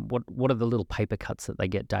 what are the little paper cuts that they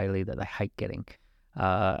get daily that they hate getting.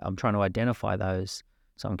 I'm trying to identify those.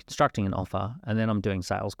 So I'm constructing an offer, and then I'm doing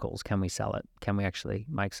sales calls. Can we sell it? Can we actually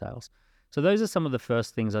make sales? So those are some of the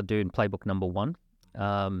first things I do in playbook number 1.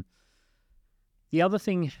 The other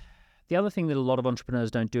thing that a lot of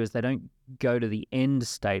entrepreneurs don't do is they don't go to the end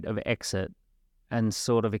state of exit and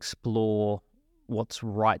sort of explore what's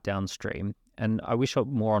right downstream. And I wish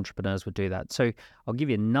more entrepreneurs would do that. So I'll give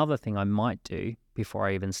you another thing I might do before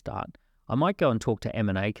I even start. I might go and talk to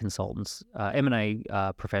M&A consultants, M&A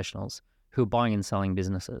professionals who are buying and selling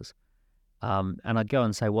businesses. And I'd go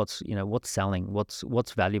and say, what's selling?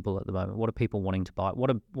 What's valuable at the moment? What are people wanting to buy? What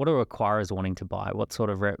are acquirers wanting to buy? What sort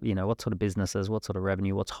of what sort of businesses? What sort of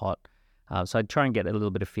revenue? What's hot? So I'd try and get a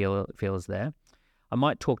little bit of feelers there. I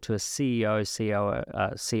might talk to a CEO,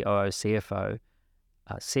 COO, CFO,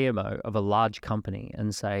 CMO of a large company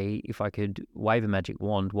and say, if I could wave a magic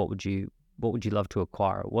wand, what would you love to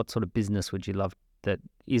acquire? What sort of business would you love that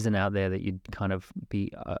isn't out there that you'd kind of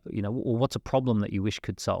be, or what's a problem that you wish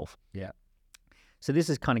could solve? Yeah. So this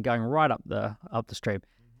is kind of going right up the stream,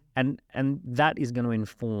 and that is going to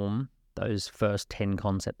inform those first 10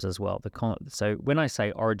 concepts as well. So when I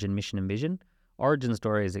say origin, mission, and vision, origin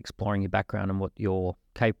story is exploring your background and what you're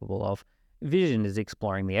capable of. Vision is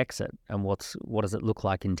exploring the exit and what does it look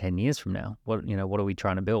like in 10 years from now? What are we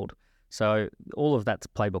trying to build? So all of that's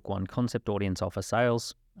playbook 1: concept, audience, offer,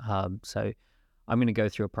 sales. So I'm going to go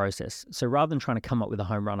through a process. So rather than trying to come up with a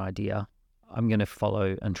home run idea, I'm going to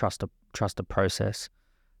follow and trust a process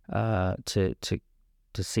to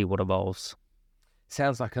see what evolves.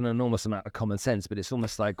 sounds like an enormous amount of common sense, but it's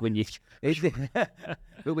almost like when you,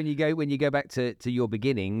 but when you go back to your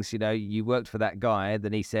beginnings, you worked for that guy,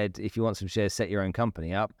 then he said, if you want some shares, set your own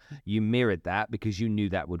company up. You mirrored that because you knew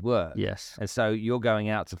that would work. Yes. And so you're going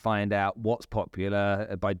out to find out what's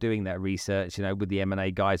popular by doing that research, with the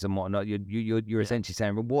M&A guys and whatnot. You're essentially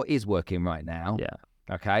saying, well, what is working right now? Yeah.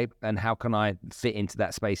 Okay. And how can I fit into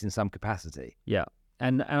that space in some capacity? Yeah.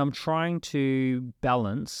 And I'm trying to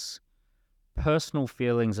balance personal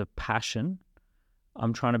feelings of passion.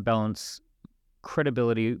 I'm trying to balance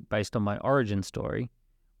credibility based on my origin story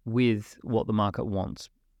with what the market wants.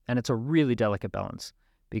 And it's a really delicate balance,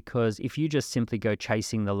 because if you just simply go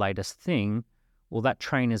chasing the latest thing, well, that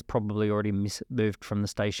train is probably already moved from the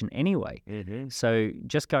station anyway. Mm-hmm. So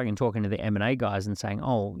just going and talking to the M&A guys and saying,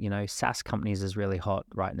 oh, SaaS companies is really hot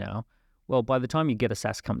right now. Well, by the time you get a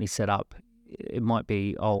SaaS company set up, it might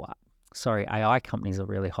be, AI companies are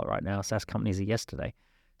really hot right now. SaaS companies are yesterday.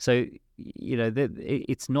 So,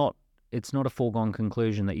 it's not a foregone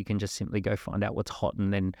conclusion that you can just simply go find out what's hot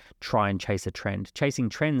and then try and chase a trend. Chasing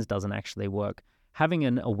trends doesn't actually work. Having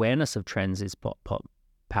an awareness of trends is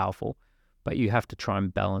powerful, but you have to try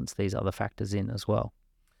and balance these other factors in as well.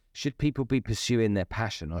 Should people be pursuing their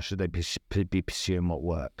passion, or should they be pursuing what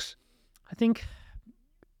works? I think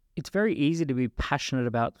it's very easy to be passionate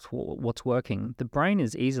about what's working. The brain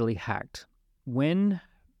is easily hacked. When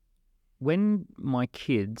my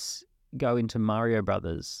kids go into Mario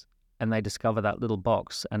Brothers and they discover that little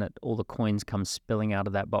box and all the coins come spilling out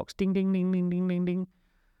of that box, ding, ding, ding, ding, ding, ding, ding,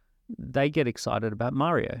 they get excited about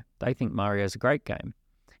Mario. They think Mario's a great game.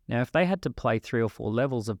 Now, if they had to play 3 or 4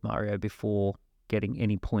 levels of Mario before getting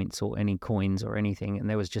any points or any coins or anything, and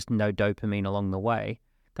there was just no dopamine along the way,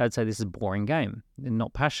 they'd say this is a boring game. They're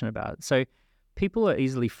not passionate about it. So people are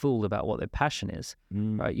easily fooled about what their passion is,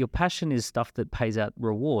 right? Your passion is stuff that pays out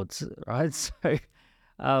rewards, right? So,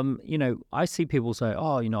 I see people say,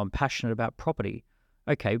 oh, I'm passionate about property.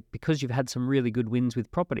 Okay, because you've had some really good wins with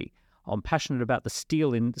property. I'm passionate about the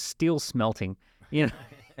steel smelting, yeah,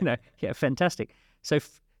 fantastic.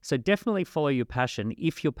 So definitely follow your passion.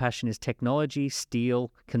 If your passion is technology,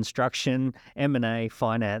 steel, construction, M&A,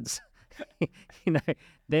 finance,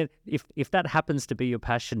 then if that happens to be your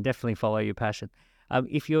passion, definitely follow your passion.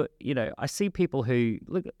 If you're, I see people who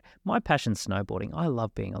look. My passion's snowboarding. I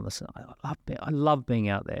love being on the snow. I love being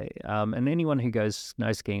out there. And anyone who goes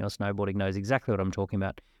snow skiing or snowboarding knows exactly what I'm talking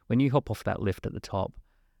about. When you hop off that lift at the top,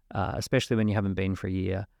 especially when you haven't been for a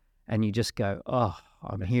year, and you just go, oh,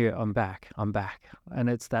 I'm here, I'm back, and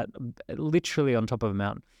it's that literally on top of a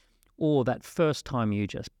mountain, or that first time you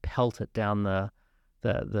just pelt it down the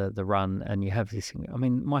run, and you have this. I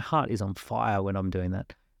mean, my heart is on fire when I'm doing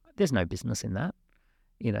that. There's no business in that.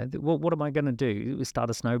 What am I going to do? Start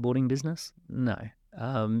a snowboarding business? No.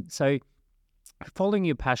 So following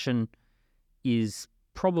your passion is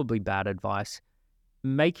probably bad advice.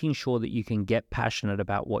 Making sure that you can get passionate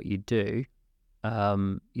about what you do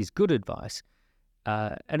is good advice.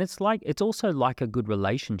 And it's also like a good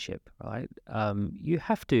relationship, right? You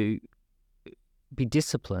have to be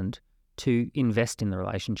disciplined to invest in the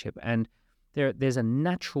relationship. And there's a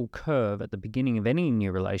natural curve at the beginning of any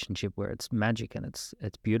new relationship where it's magic and it's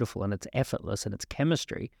beautiful and it's effortless and it's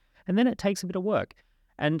chemistry. And then it takes a bit of work.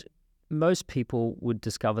 And most people would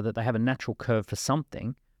discover that they have a natural curve for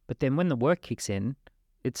something, but then when the work kicks in,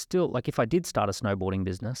 it's still like if I did start a snowboarding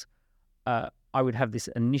business, I would have this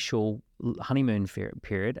initial honeymoon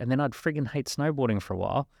period, and then I'd friggin' hate snowboarding for a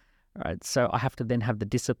while, right? So I have to then have the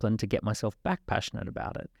discipline to get myself back passionate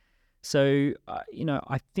about it. So,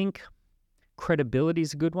 I think credibility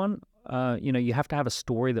is a good one. You have to have a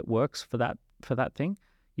story that works for that thing.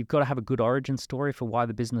 You've got to have a good origin story for why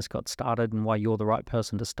the business got started and why you're the right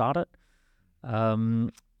person to start it.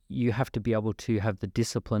 You have to be able to have the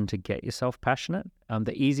discipline to get yourself passionate.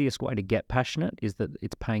 The easiest way to get passionate is that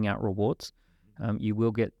it's paying out rewards. You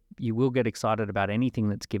will get excited about anything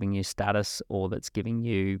that's giving you status, or that's giving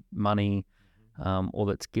you money, or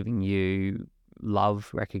that's giving you love,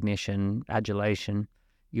 recognition, adulation.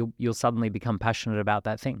 You'll suddenly become passionate about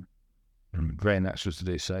that thing. Very natural to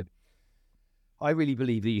do so. I really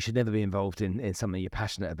believe that you should never be involved in something you're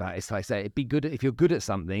passionate about. It's like I say, it'd be good if you're good at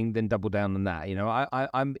something, then double down on that.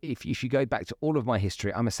 I'm if you go back to all of my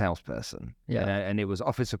history, I'm a salesperson. Yeah. And it was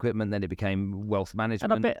office equipment, then it became wealth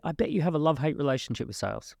management. And I bet you have a love-hate relationship with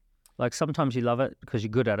sales. Like sometimes you love it because you're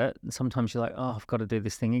good at it, and sometimes you're like, oh, I've got to do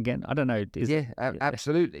this thing again. I don't know.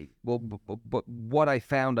 Absolutely. Well, but what I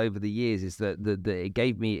found over the years is that it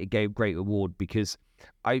gave great reward, because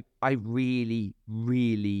I really,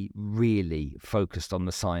 really, really focused on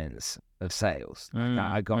the science of sales.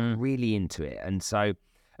 I got really into it, and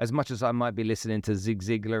as much as I might be listening to Zig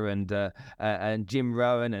Ziglar and Jim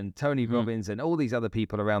Rohn and Tony Robbins and all these other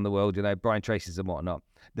people around the world, Brian Tracy's and whatnot,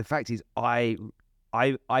 the fact is I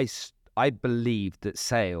believed that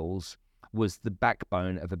sales was the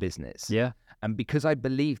backbone of a business. Yeah. And because I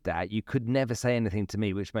believed that, you could never say anything to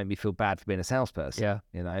me which made me feel bad for being a salesperson.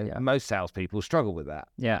 Yeah. Most salespeople struggle with that.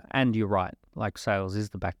 Yeah. And you're right. Like, sales is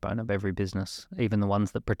the backbone of every business, even the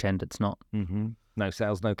ones that pretend it's not. Mm-hmm. No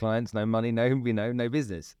sales, no clients, no money, no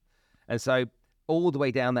business. And so all the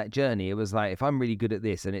way down that journey, it was like, if I'm really good at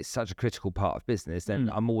this and it's such a critical part of business,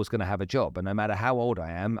 then I'm always going to have a job. And no matter how old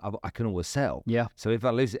I am, I can always sell. Yeah. So if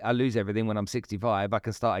I lose everything when I'm 65, I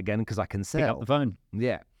can start again because I can sell. Pick up the phone.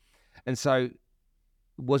 Yeah. And so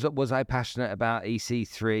was I passionate about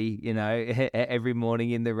EC3, every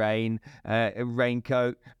morning in the rain,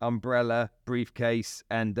 raincoat, umbrella, briefcase,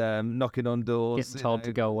 and knocking on doors. Getting told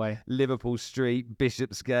to go away. Liverpool Street,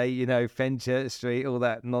 Bishopsgate, Fenchurch Street, all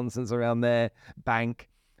that nonsense around there, bank.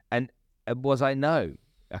 And was I? No.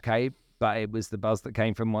 Okay. But it was the buzz that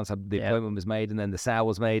came from once the appointment was made and then the sale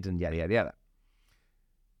was made and yada, yada, yada.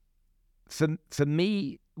 For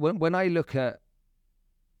me, when I look at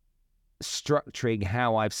structuring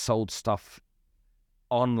how I've sold stuff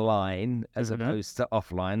online as opposed to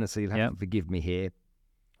offline, and so you'll have to forgive me here,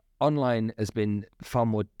 online has been far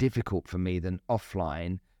more difficult for me than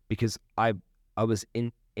offline because I was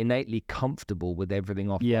innately comfortable with everything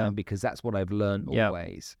offline because that's what I've learned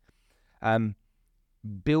always.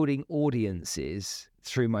 Building audiences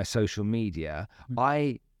through my social media,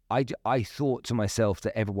 I thought to myself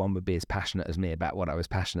that everyone would be as passionate as me about what I was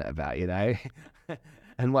passionate about,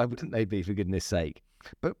 And why wouldn't they be, for goodness sake?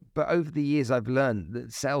 But over the years, I've learned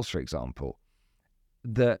that sales, for example,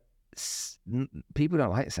 that people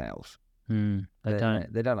don't like sales. They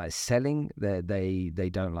don't. They don't like selling. They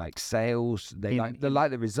don't like sales. They like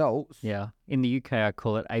the results. Yeah. In the UK, I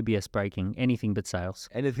call it ABS braking. Anything but sales.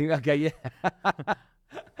 Anything. Okay. Yeah.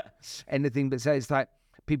 Anything but sales. It's like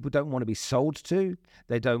people don't want to be sold to.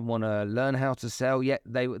 They don't want to learn how to sell. Yet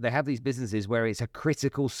they have these businesses where it's a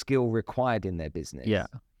critical skill required in their business. Yeah.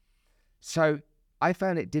 So I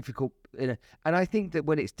found it difficult, and I think that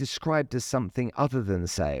when it's described as something other than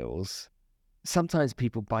sales, sometimes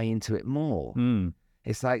people buy into it more.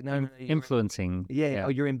 It's like influencing. Yeah. Oh,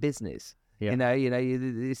 you're in business. Yeah.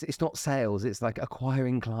 It's not sales. It's like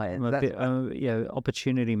acquiring clients.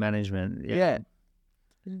 Opportunity management. Yeah.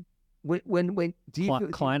 When do you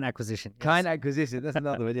client acquisition? Client acquisition. That's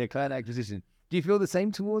another one. Yeah, client acquisition. Do you feel the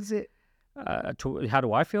same towards it? How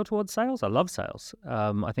do I feel towards sales? I love sales.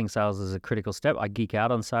 I think sales is a critical step. I geek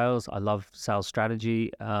out on sales. I love sales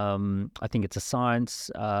strategy. I think it's a science.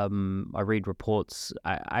 I read reports.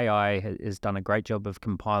 AI has done a great job of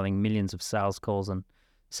compiling millions of sales calls and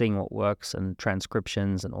seeing what works and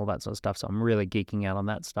transcriptions and all that sort of stuff. So I'm really geeking out on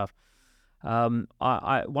that stuff. One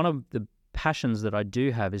of the passions that I do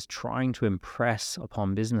have is trying to impress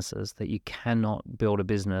upon businesses that you cannot build a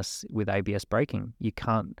business with ABS braking. You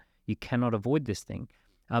cannot avoid this thing.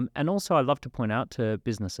 And also I love to point out to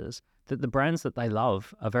businesses that the brands that they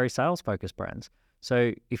love are very sales-focused brands.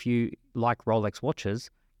 So if you like Rolex watches,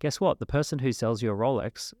 guess what? The person who sells you a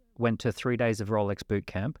Rolex went to 3 days of Rolex boot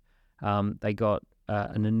camp. They got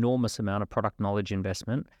an enormous amount of product knowledge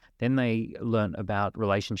investment. Then they learned about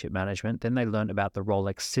relationship management. Then they learned about the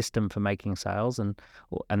Rolex system for making sales and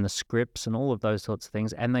the scripts and all of those sorts of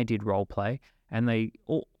things. And they did role play and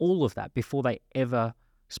all of that before they ever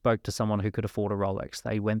spoke to someone who could afford a Rolex.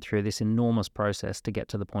 They went through this enormous process to get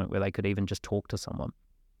to the point where they could even just talk to someone.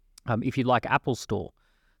 If you like Apple Store,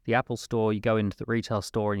 the Apple Store, you go into the retail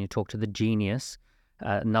store and you talk to the genius,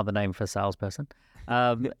 another name for a salesperson.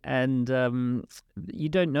 You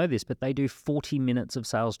don't know this, but they do 40 minutes of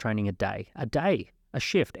sales training a day, a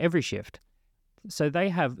shift, every shift. So they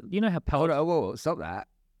have, how Peloton... Whoa, stop that.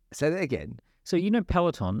 Say that again. So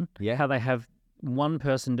Peloton, how they have one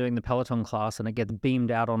person doing the Peloton class and it gets beamed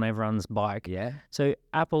out on everyone's bike. Yeah. So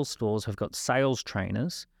Apple stores have got sales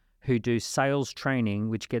trainers who do sales training,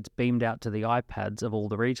 which gets beamed out to the iPads of all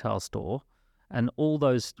the retail store. And all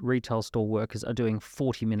those retail store workers are doing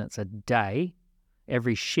 40 minutes a day,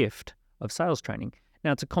 every shift of sales training.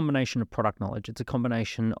 Now, it's a combination of product knowledge. It's a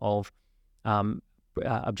combination of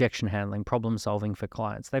objection handling, problem solving for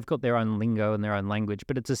clients. They've got their own lingo and their own language,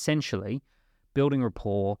 but it's essentially building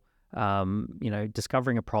rapport,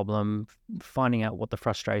 discovering a problem, finding out what the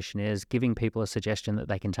frustration is, giving people a suggestion that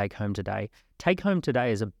they can take home today. Take home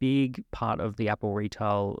today is a big part of the Apple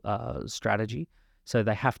retail strategy. So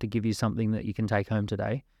they have to give you something that you can take home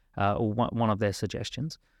today, or one of their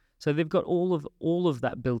suggestions. So they've got all of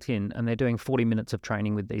that built in, and they're doing 40 minutes of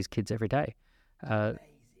training with these kids every day.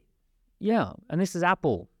 Yeah, and this is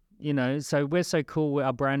Apple. So we're so cool.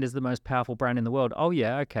 Our brand is the most powerful brand in the world. Oh,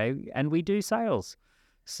 yeah, okay. And we do sales.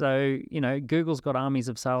 So, Google's got armies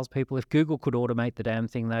of salespeople. If Google could automate the damn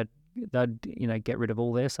thing, they'd get rid of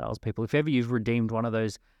all their salespeople. If ever you've redeemed one of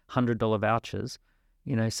those $100 vouchers,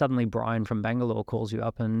 suddenly Brian from Bangalore calls you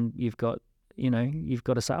up and you've got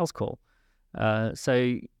a sales call.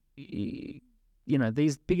 So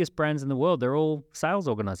these biggest brands in the world, they're all sales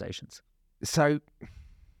organizations. So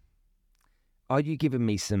are you giving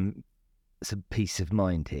me some peace of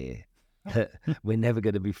mind here that we're never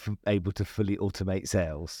going to be able to fully automate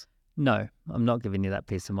sales? No, I'm not giving you that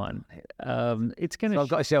peace of mind. It's going to. So I've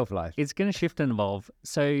got a shelf life. It's going to shift and evolve.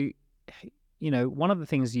 So, one of the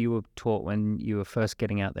things you were taught when you were first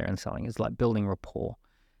getting out there and selling is like building rapport.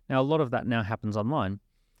 Now, a lot of that now happens online.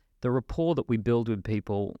 The rapport that we build with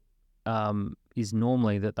people is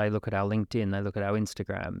normally that they look at our LinkedIn, they look at our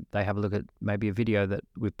Instagram, they have a look at maybe a video that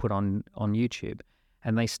we've put on YouTube,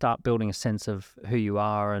 and they start building a sense of who you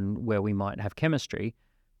are and where we might have chemistry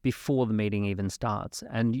before the meeting even starts.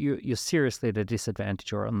 And you're seriously at a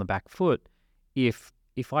disadvantage or on the back foot if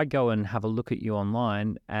I go and have a look at you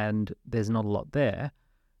online and there's not a lot there,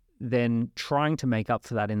 then trying to make up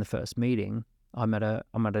for that in the first meeting, I'm at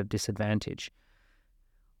a disadvantage.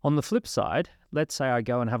 On the flip side, let's say I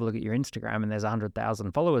go and have a look at your Instagram and there's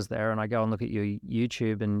 100,000 followers there, and I go and look at your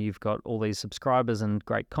YouTube and you've got all these subscribers and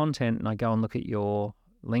great content, and I go and look at your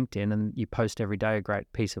LinkedIn and you post every day a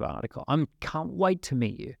great piece of article. I can't wait to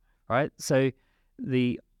meet you, right? So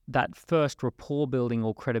that first rapport building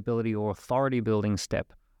or credibility or authority building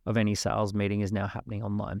step of any sales meeting is now happening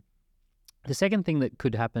online. The second thing that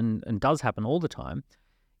could happen and does happen all the time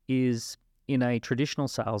is in a traditional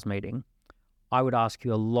sales meeting, I would ask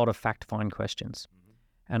you a lot of fact-find questions.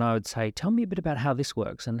 Mm-hmm. And I would say, tell me a bit about how this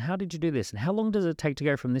works and how did you do this and how long does it take to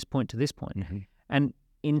go from this point to this point? Mm-hmm. And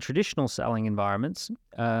in traditional selling environments,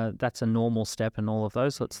 that's a normal step and all of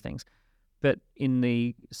those sorts of things. But in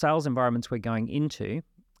the sales environments we're going into,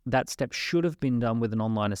 that step should have been done with an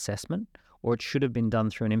online assessment, or it should have been done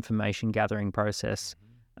through an information gathering process.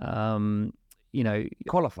 Qualifying.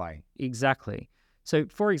 Exactly. So,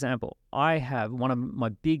 for example, I have one of my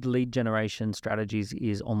big lead generation strategies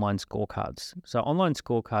is online scorecards. So online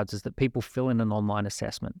scorecards is that people fill in an online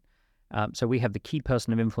assessment. So we have the key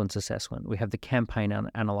person of influence assessment. We have the campaign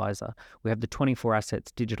analyzer. We have the 24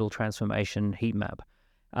 assets digital transformation heat map.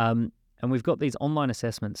 And we've got these online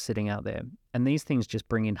assessments sitting out there. And these things just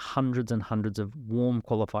bring in hundreds and hundreds of warm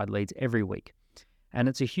qualified leads every week. And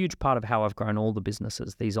it's a huge part of how I've grown all the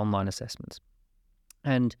businesses, these online assessments.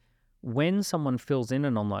 And when someone fills in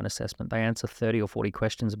an online assessment, they answer 30 or 40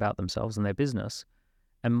 questions about themselves and their business.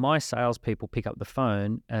 And my salespeople pick up the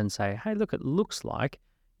phone and say, hey, look, it looks like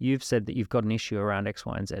you've said that you've got an issue around X,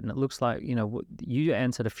 Y, and Z. And it looks like, you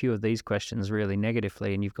answered a few of these questions really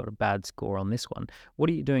negatively and you've got a bad score on this one. What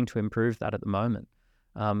are you doing to improve that at the moment?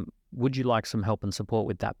 Would you like some help and support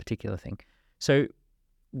with that particular thing? So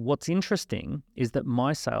what's interesting is that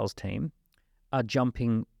my sales team are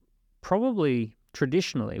jumping probably...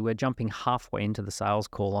 Traditionally, we're jumping halfway into the sales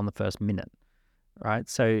call on the first minute, right?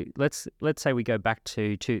 So let's say we go back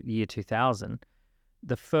to the year 2000.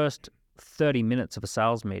 The first 30 minutes of a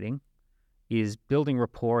sales meeting is building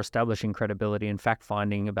rapport, establishing credibility, and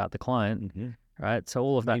fact-finding about the client, mm-hmm. right? So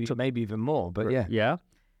all of that... Maybe even more, but yeah. Yeah.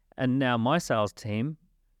 And now my sales team,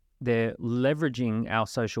 they're leveraging our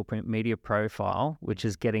social media profile, which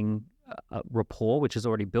is getting rapport, which has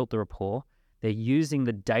already built the rapport. They're using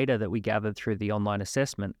the data that we gathered through the online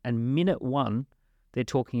assessment, and minute one, they're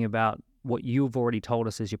talking about what you've already told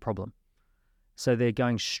us is your problem. So they're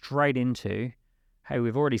going straight into, hey,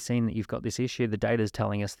 we've already seen that you've got this issue. The data's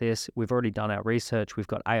telling us this. We've already done our research. We've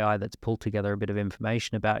got AI that's pulled together a bit of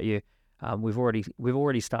information about you. We've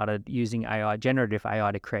already started using AI, generative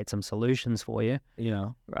AI, to create some solutions for you. Yeah.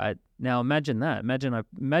 Right. Now imagine that.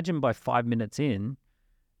 Imagine by 5 minutes in,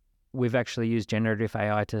 we've actually used generative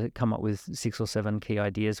AI to come up with 6 or 7 key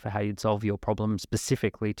ideas for how you'd solve your problem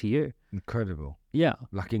specifically to you. Incredible. Yeah.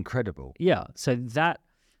 Like incredible. Yeah. So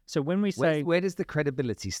when we say... Where does the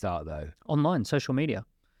credibility start though? Online, social media.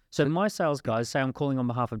 So my sales guys say I'm calling on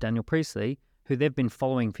behalf of Daniel Priestley, who they've been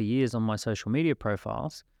following for years on my social media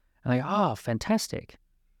profiles. And they go, oh, fantastic.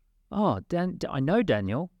 Oh, I know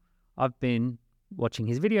Daniel. I've been watching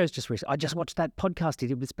his videos just recently. I just watched that podcast he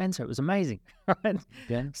did with Spencer. It was amazing. Right?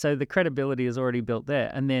 Yeah. So the credibility is already built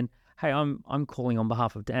there. And then, hey, I'm calling on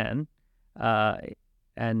behalf of Dan. It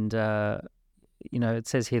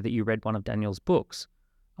says here that you read one of Daniel's books.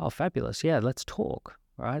 Oh, fabulous. Yeah, let's talk.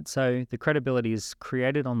 Right? So the credibility is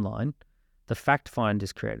created online. The fact find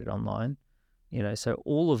is created online. So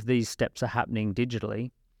all of these steps are happening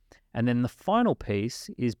digitally. And then the final piece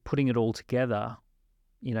is putting it all together,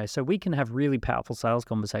 so we can have really powerful sales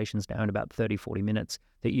conversations now in about 30, 40 minutes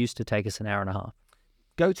that used to take us an hour and a half.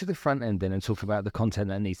 Go to the front end then and talk about the content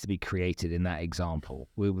that needs to be created in that example.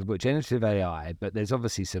 We've got generative AI, but there's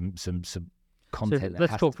obviously some content. So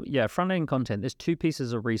let's talk, front end content. There's two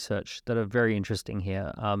pieces of research that are very interesting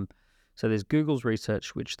here. So there's Google's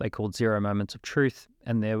research, which they called Zero Moments of Truth,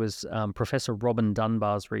 and there was Professor Robin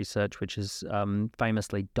Dunbar's research, which is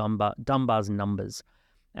famously Dunbar's numbers.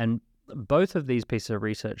 And both of these pieces of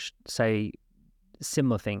research say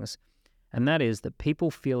similar things, and that is that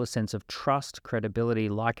people feel a sense of trust, credibility,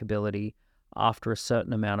 likability after a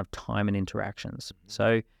certain amount of time and interactions.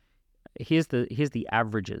 So here's the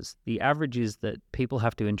averages. The average is that people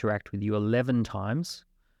have to interact with you 11 times,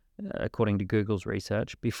 according to Google's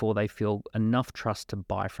research, before they feel enough trust to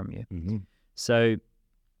buy from you. Mm-hmm. So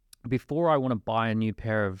before I want to buy a new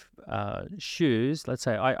pair of shoes, let's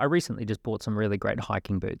say I recently just bought some really great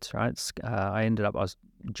hiking boots, right? I was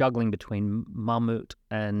juggling between Mammut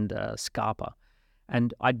and Scarpa.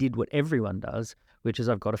 And I did what everyone does, which is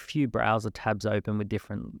I've got a few browser tabs open with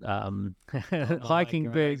different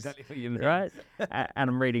hiking boots, exactly, right? And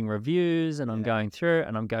I'm reading reviews, and I'm going through,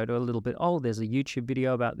 and I'm going to a little bit, there's a YouTube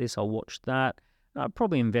video about this, I'll watch that. I'll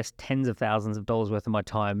probably invest tens of thousands of dollars worth of my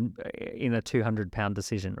time in a 200-pound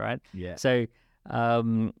decision, right? Yeah. So,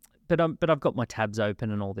 but I've got my tabs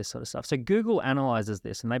open and all this sort of stuff. So Google analyzes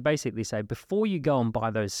this, and they basically say, before you go and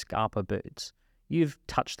buy those Scarpa boots, you've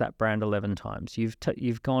touched that brand 11 times. You've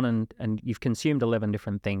gone and you've consumed 11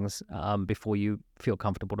 different things before you feel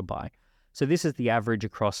comfortable to buy. So this is the average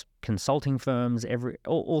across consulting firms.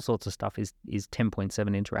 All sorts of stuff is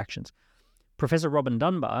 10.7 interactions. Professor Robin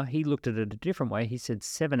Dunbar, he looked at it a different way. He said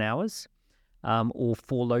 7 hours or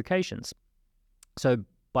 4 locations. So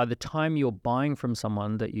by the time you're buying from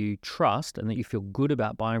someone that you trust and that you feel good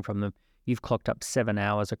about buying from them, you've clocked up 7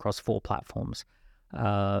 hours across 4 platforms.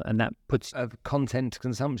 And that puts... Of content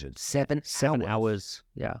consumption. 7 hours.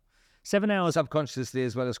 Yeah. 7 hours. Subconsciously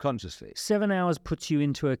as well as consciously. 7 hours puts you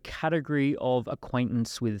into a category of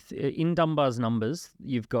acquaintance with... In Dunbar's numbers,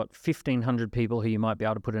 you've got 1,500 people who you might be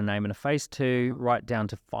able to put a name and a face to, right down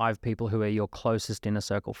to 5 people who are your closest inner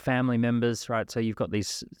circle family members, right? So you've got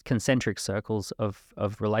these concentric circles of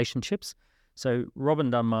relationships. So Robin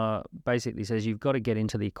Dunbar basically says you've got to get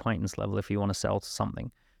into the acquaintance level if you want to sell something.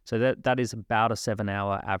 So that is about a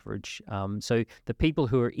 7-hour average. So the people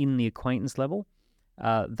who are in the acquaintance level,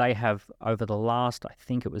 they have, over the last, I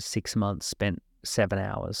think it was 6 months, spent 7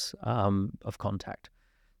 hours of contact.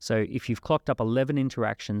 So if you've clocked up 11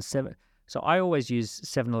 interactions, so I always use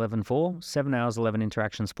 7, 11, 4, 7 hours, 11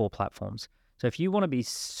 interactions, 4 platforms. So if you want to be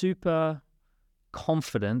super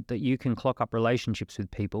confident that you can clock up relationships with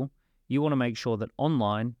people, you want to make sure that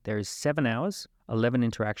online there is 7 hours, 11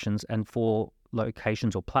 interactions, and 4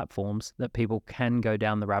 locations or platforms that people can go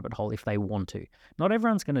down the rabbit hole if they want to. Not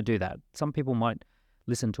everyone's going to do that. Some people might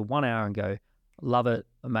listen to 1 hour and go, love it,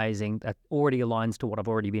 amazing, that already aligns to what I've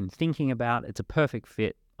already been thinking about, it's a perfect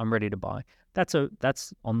fit, I'm ready to buy. That's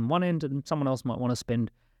on one end, and someone else might want to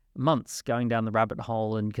spend months going down the rabbit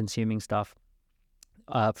hole and consuming stuff.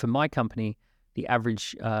 For my company, the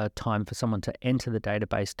average time for someone to enter the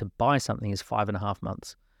database to buy something is 5.5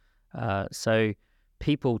 months. So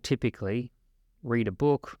people typically read a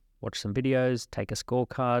book, watch some videos, take a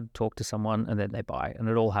scorecard, talk to someone, and then they buy. And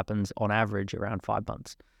it all happens on average around 5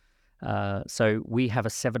 months. So we have a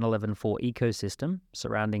 7-11-4 ecosystem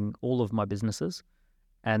surrounding all of my businesses.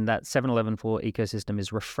 And that 7-11-4 ecosystem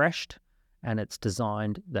is refreshed, and it's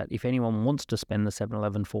designed that if anyone wants to spend the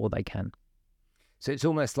 7-11-4, they can. So it's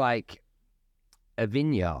almost like a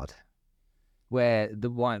vineyard where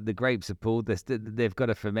the grapes are pulled, they've got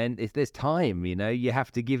to ferment. If there's time, you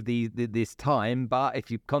have to give this time. But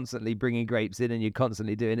if you're constantly bringing grapes in and you're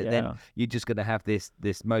constantly doing it, then you're just going to have this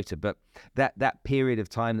motor. But that period of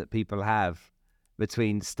time that people have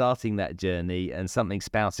between starting that journey and something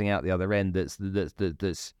spouting out the other end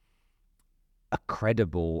that's a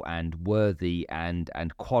credible and worthy and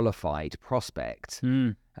qualified prospect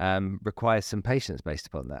requires some patience based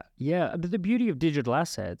upon that. Yeah, but the beauty of digital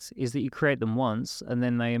assets is that you create them once and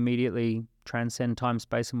then they immediately transcend time,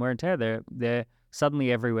 space, and wear and tear. They're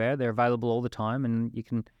suddenly everywhere. They're available all the time, and you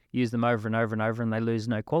can use them over and over and over, and they lose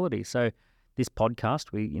no quality. So this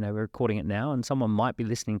podcast, we're recording it now, and someone might be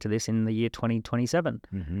listening to this in the year 2027,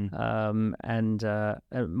 and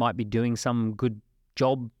it might be doing some good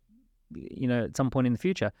job, at some point in the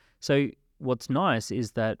future. So what's nice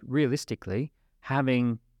is that realistically,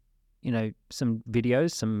 having, some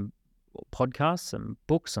videos, some podcasts, some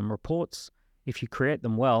books, some reports, if you create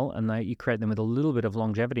them well and you create them with a little bit of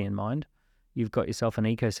longevity in mind, you've got yourself an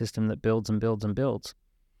ecosystem that builds and builds and builds.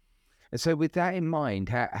 And so with that in mind,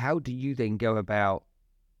 how do you then go about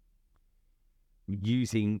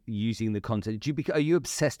using the content? Are you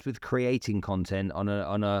obsessed with creating content on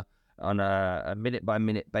a minute by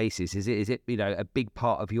minute basis? Is it a big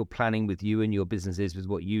part of your planning with you and your businesses, with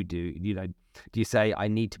what you do? Do you say, I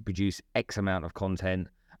need to produce X amount of content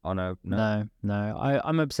on a No.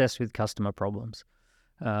 I'm obsessed with customer problems.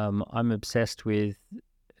 I'm obsessed with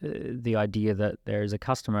the idea that there is a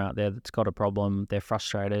customer out there that's got a problem. They're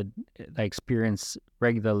frustrated. They experience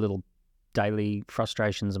regular little daily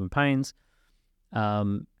frustrations and pains.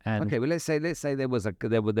 And okay, well, let's say there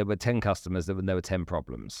were 10 customers, there were 10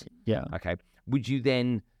 problems. Yeah. Okay. Would you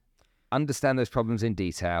then understand those problems in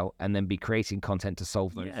detail and then be creating content to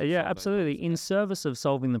solve those? Yeah, absolutely. In service of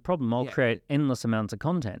solving the problem, I'll create endless amounts of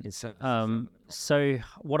content. So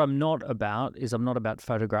what I'm not about is, I'm not about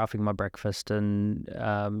photographing my breakfast and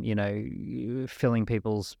filling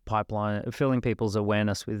people's pipeline, filling people's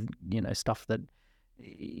awareness with stuff that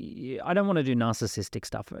I don't want to do. Narcissistic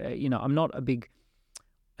stuff. I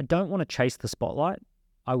don't want to chase the spotlight.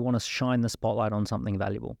 I want to shine the spotlight on something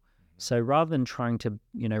valuable. So rather than trying to,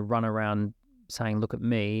 run around saying, look at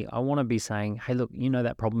me, I want to be saying, hey, look,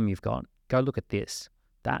 that problem you've got, go look at this.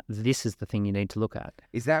 This is the thing you need to look at.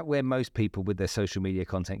 Is that where most people with their social media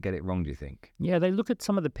content get it wrong, do you think? Yeah, they look at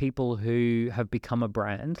some of the people who have become a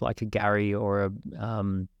brand, like a Gary or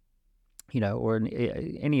any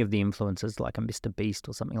of the influencers, like a Mr. Beast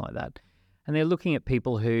or something like that. And they're looking at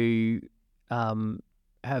people who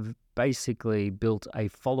have basically built a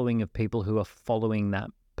following of people who are following that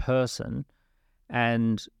person,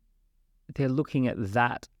 and they're looking at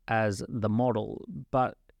that as the model.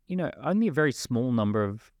 But only a very small number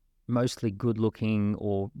of mostly good-looking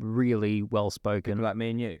or really well-spoken, people like me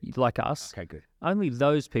and you, like us. Okay, good. Only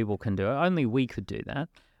those people can do it. Only we could do that.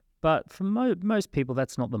 But for most people,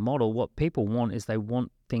 that's not the model. What people want is, they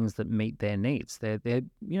want things that meet their needs. They're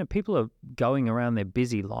people are going around their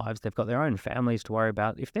busy lives. They've got their own families to worry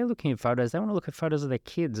about. If they're looking at photos, they want to look at photos of their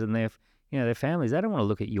kids and their families. They don't want to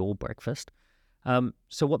look at your breakfast.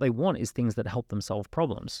 So what they want is things that help them solve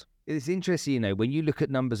problems. It's interesting, when you look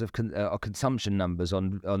at numbers of consumption numbers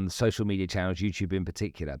on social media channels, YouTube in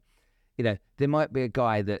particular. There might be a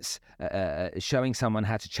guy that's showing someone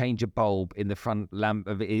how to change a bulb in the front lamp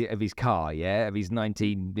of his car, of his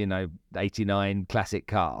 1989 classic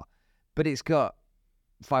car, but it's got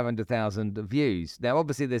 500,000 views. Now,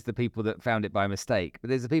 obviously, there's the people that found it by mistake, but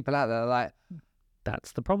there's the people out there that are like,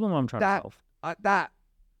 that's the problem I'm trying to solve.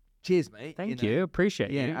 Cheers, mate. Thank you.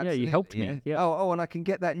 Appreciate you. Yeah, you helped me. Yeah. Oh, and I can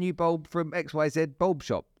get that new bulb from XYZ bulb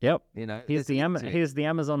shop. Yep. Here's the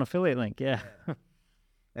Amazon affiliate link. Yeah.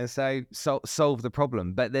 And so solve the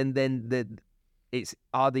problem. But then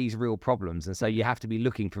are these real problems? And so you have to be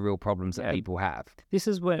looking for real problems that people have. This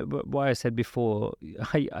is why I said before,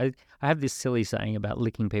 I have this silly saying about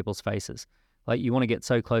licking people's faces. Like, you want to get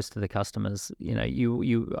so close to the customers, I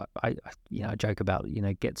joke about,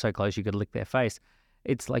 get so close you could lick their face.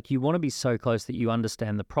 It's like, you want to be so close that you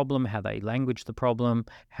understand the problem, how they language the problem,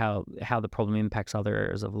 how the problem impacts other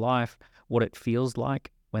areas of life, what it feels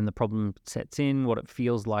like when the problem sets in, what it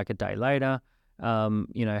feels like a day later,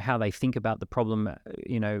 how they think about the problem,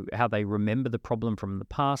 how they remember the problem from the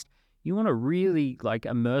past. You want to really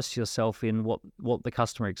immerse yourself in what the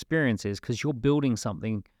customer experience is, because you're building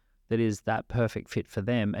something that is that perfect fit for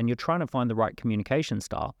them, and you're trying to find the right communication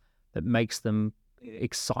style that makes them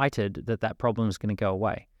excited that problem is going to go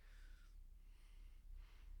away.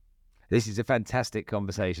 This is a fantastic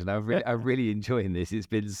conversation. I'm really enjoying this. It's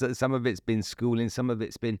been, some of it's been schooling, some of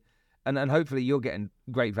it's been, and hopefully you're getting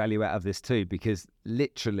great value out of this too, because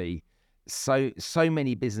literally so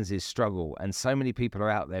many businesses struggle, and so many people are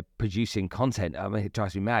out there producing content. I mean, it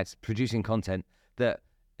drives me mad, producing content that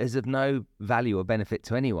is of no value or benefit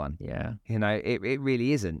to anyone. Yeah. It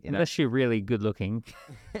really isn't. Unless you're really good looking.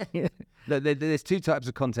 There's two types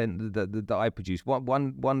of content that I produce.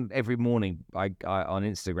 One every morning, I on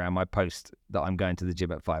Instagram, I post that I'm going to the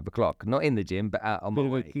gym at 5 o'clock. Not in the gym, but out on my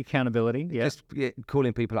way. Accountability, yeah. Just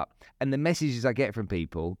calling people up. And the messages I get from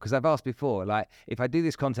people, because I've asked before, like, if I do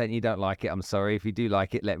this content and you don't like it, I'm sorry. If you do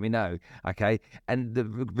like it, let me know. Okay. And the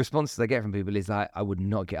responses I get from people is like, I would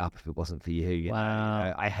not get up if it wasn't for you.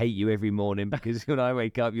 Wow. I hate you every morning, because when I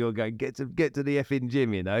wake up, you're going, get to the effing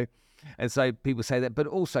gym, And so people say that, but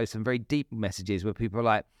also some very deep messages where people are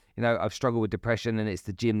like, I've struggled with depression and it's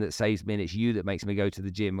the gym that saves me, and it's you that makes me go to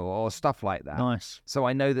the gym, or stuff like that. Nice. So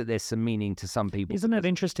I know that there's some meaning to some people. Isn't it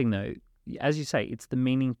interesting though? As you say, it's the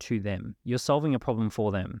meaning to them. You're solving a problem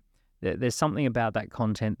for them. There's something about that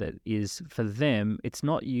content that is for them. It's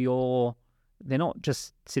not your they're not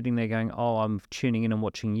just sitting there going, oh, I'm tuning in and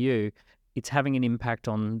watching you. It's having an impact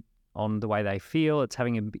on the way they feel. It's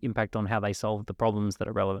having an impact on how they solve the problems that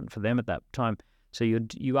are relevant for them at that time. So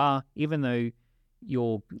you are, even though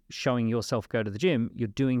you're showing yourself go to the gym, you're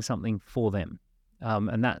doing something for them,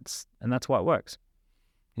 and that's why it works.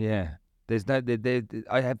 Yeah, there's no.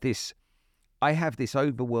 I have this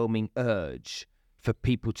overwhelming urge for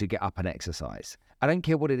people to get up and exercise. I don't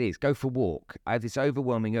care what it is. Go for a walk. I have this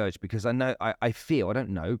overwhelming urge because I know, I feel, I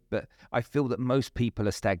don't know, but I feel that most people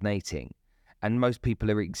are stagnating and most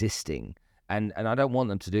people are existing. And I don't want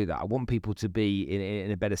them to do that. I want people to be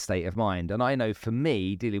in a better state of mind. And I know for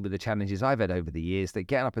me, dealing with the challenges I've had over the years, that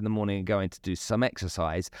getting up in the morning and going to do some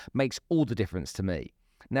exercise makes all the difference to me.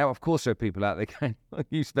 Now, of course, there are people out there going,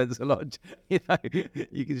 you spend a lot, you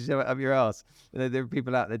can shove it up your ass. There are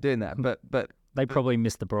people out there doing that, but they probably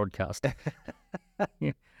missed the broadcast.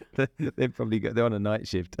 Yeah. They're on a night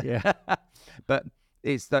shift. Yeah. But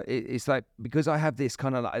it's like, because I have this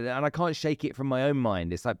kind of like, and I can't shake it from my own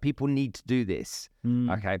mind. It's like, people need to do this.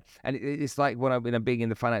 Okay. And it's like when I'm being in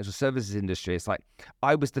the financial services industry, it's like,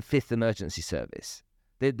 I was the fifth emergency service.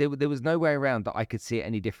 There was no way around that I could see it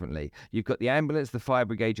any differently. You've got the ambulance, the fire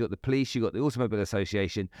brigade, you've got the police, you've got the Automobile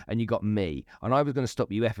Association, and you got me. And I was going to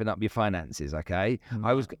stop you effing up your finances, okay?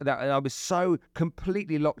 I was so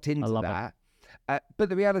completely locked into that. But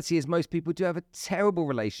the reality is most people do have a terrible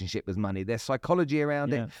relationship with money. There's psychology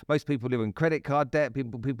around it. Most people live in credit card debt.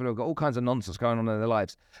 People have got all kinds of nonsense going on in their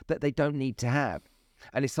lives that they don't need to have.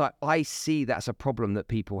 And it's like, I see that's a problem that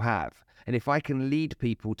people have. And if I can lead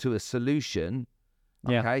people to a solution,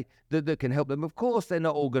 okay, that can help them. Of course, they're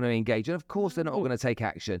not all going to engage, and of course, they're not all going to take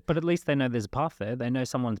action. But at least they know there's a path there. They know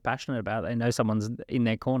someone's passionate about it. They know someone's in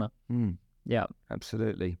their corner. Yeah,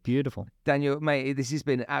 absolutely. Beautiful. Daniel, mate, this has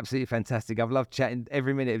been absolutely fantastic. I've loved chatting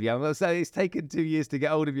every minute of you. So it's taken 2 years to get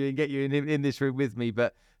hold of you and get you in this room with me,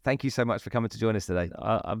 but thank you so much for coming to join us today.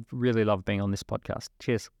 I've really loved being on this podcast.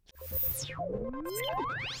 Cheers.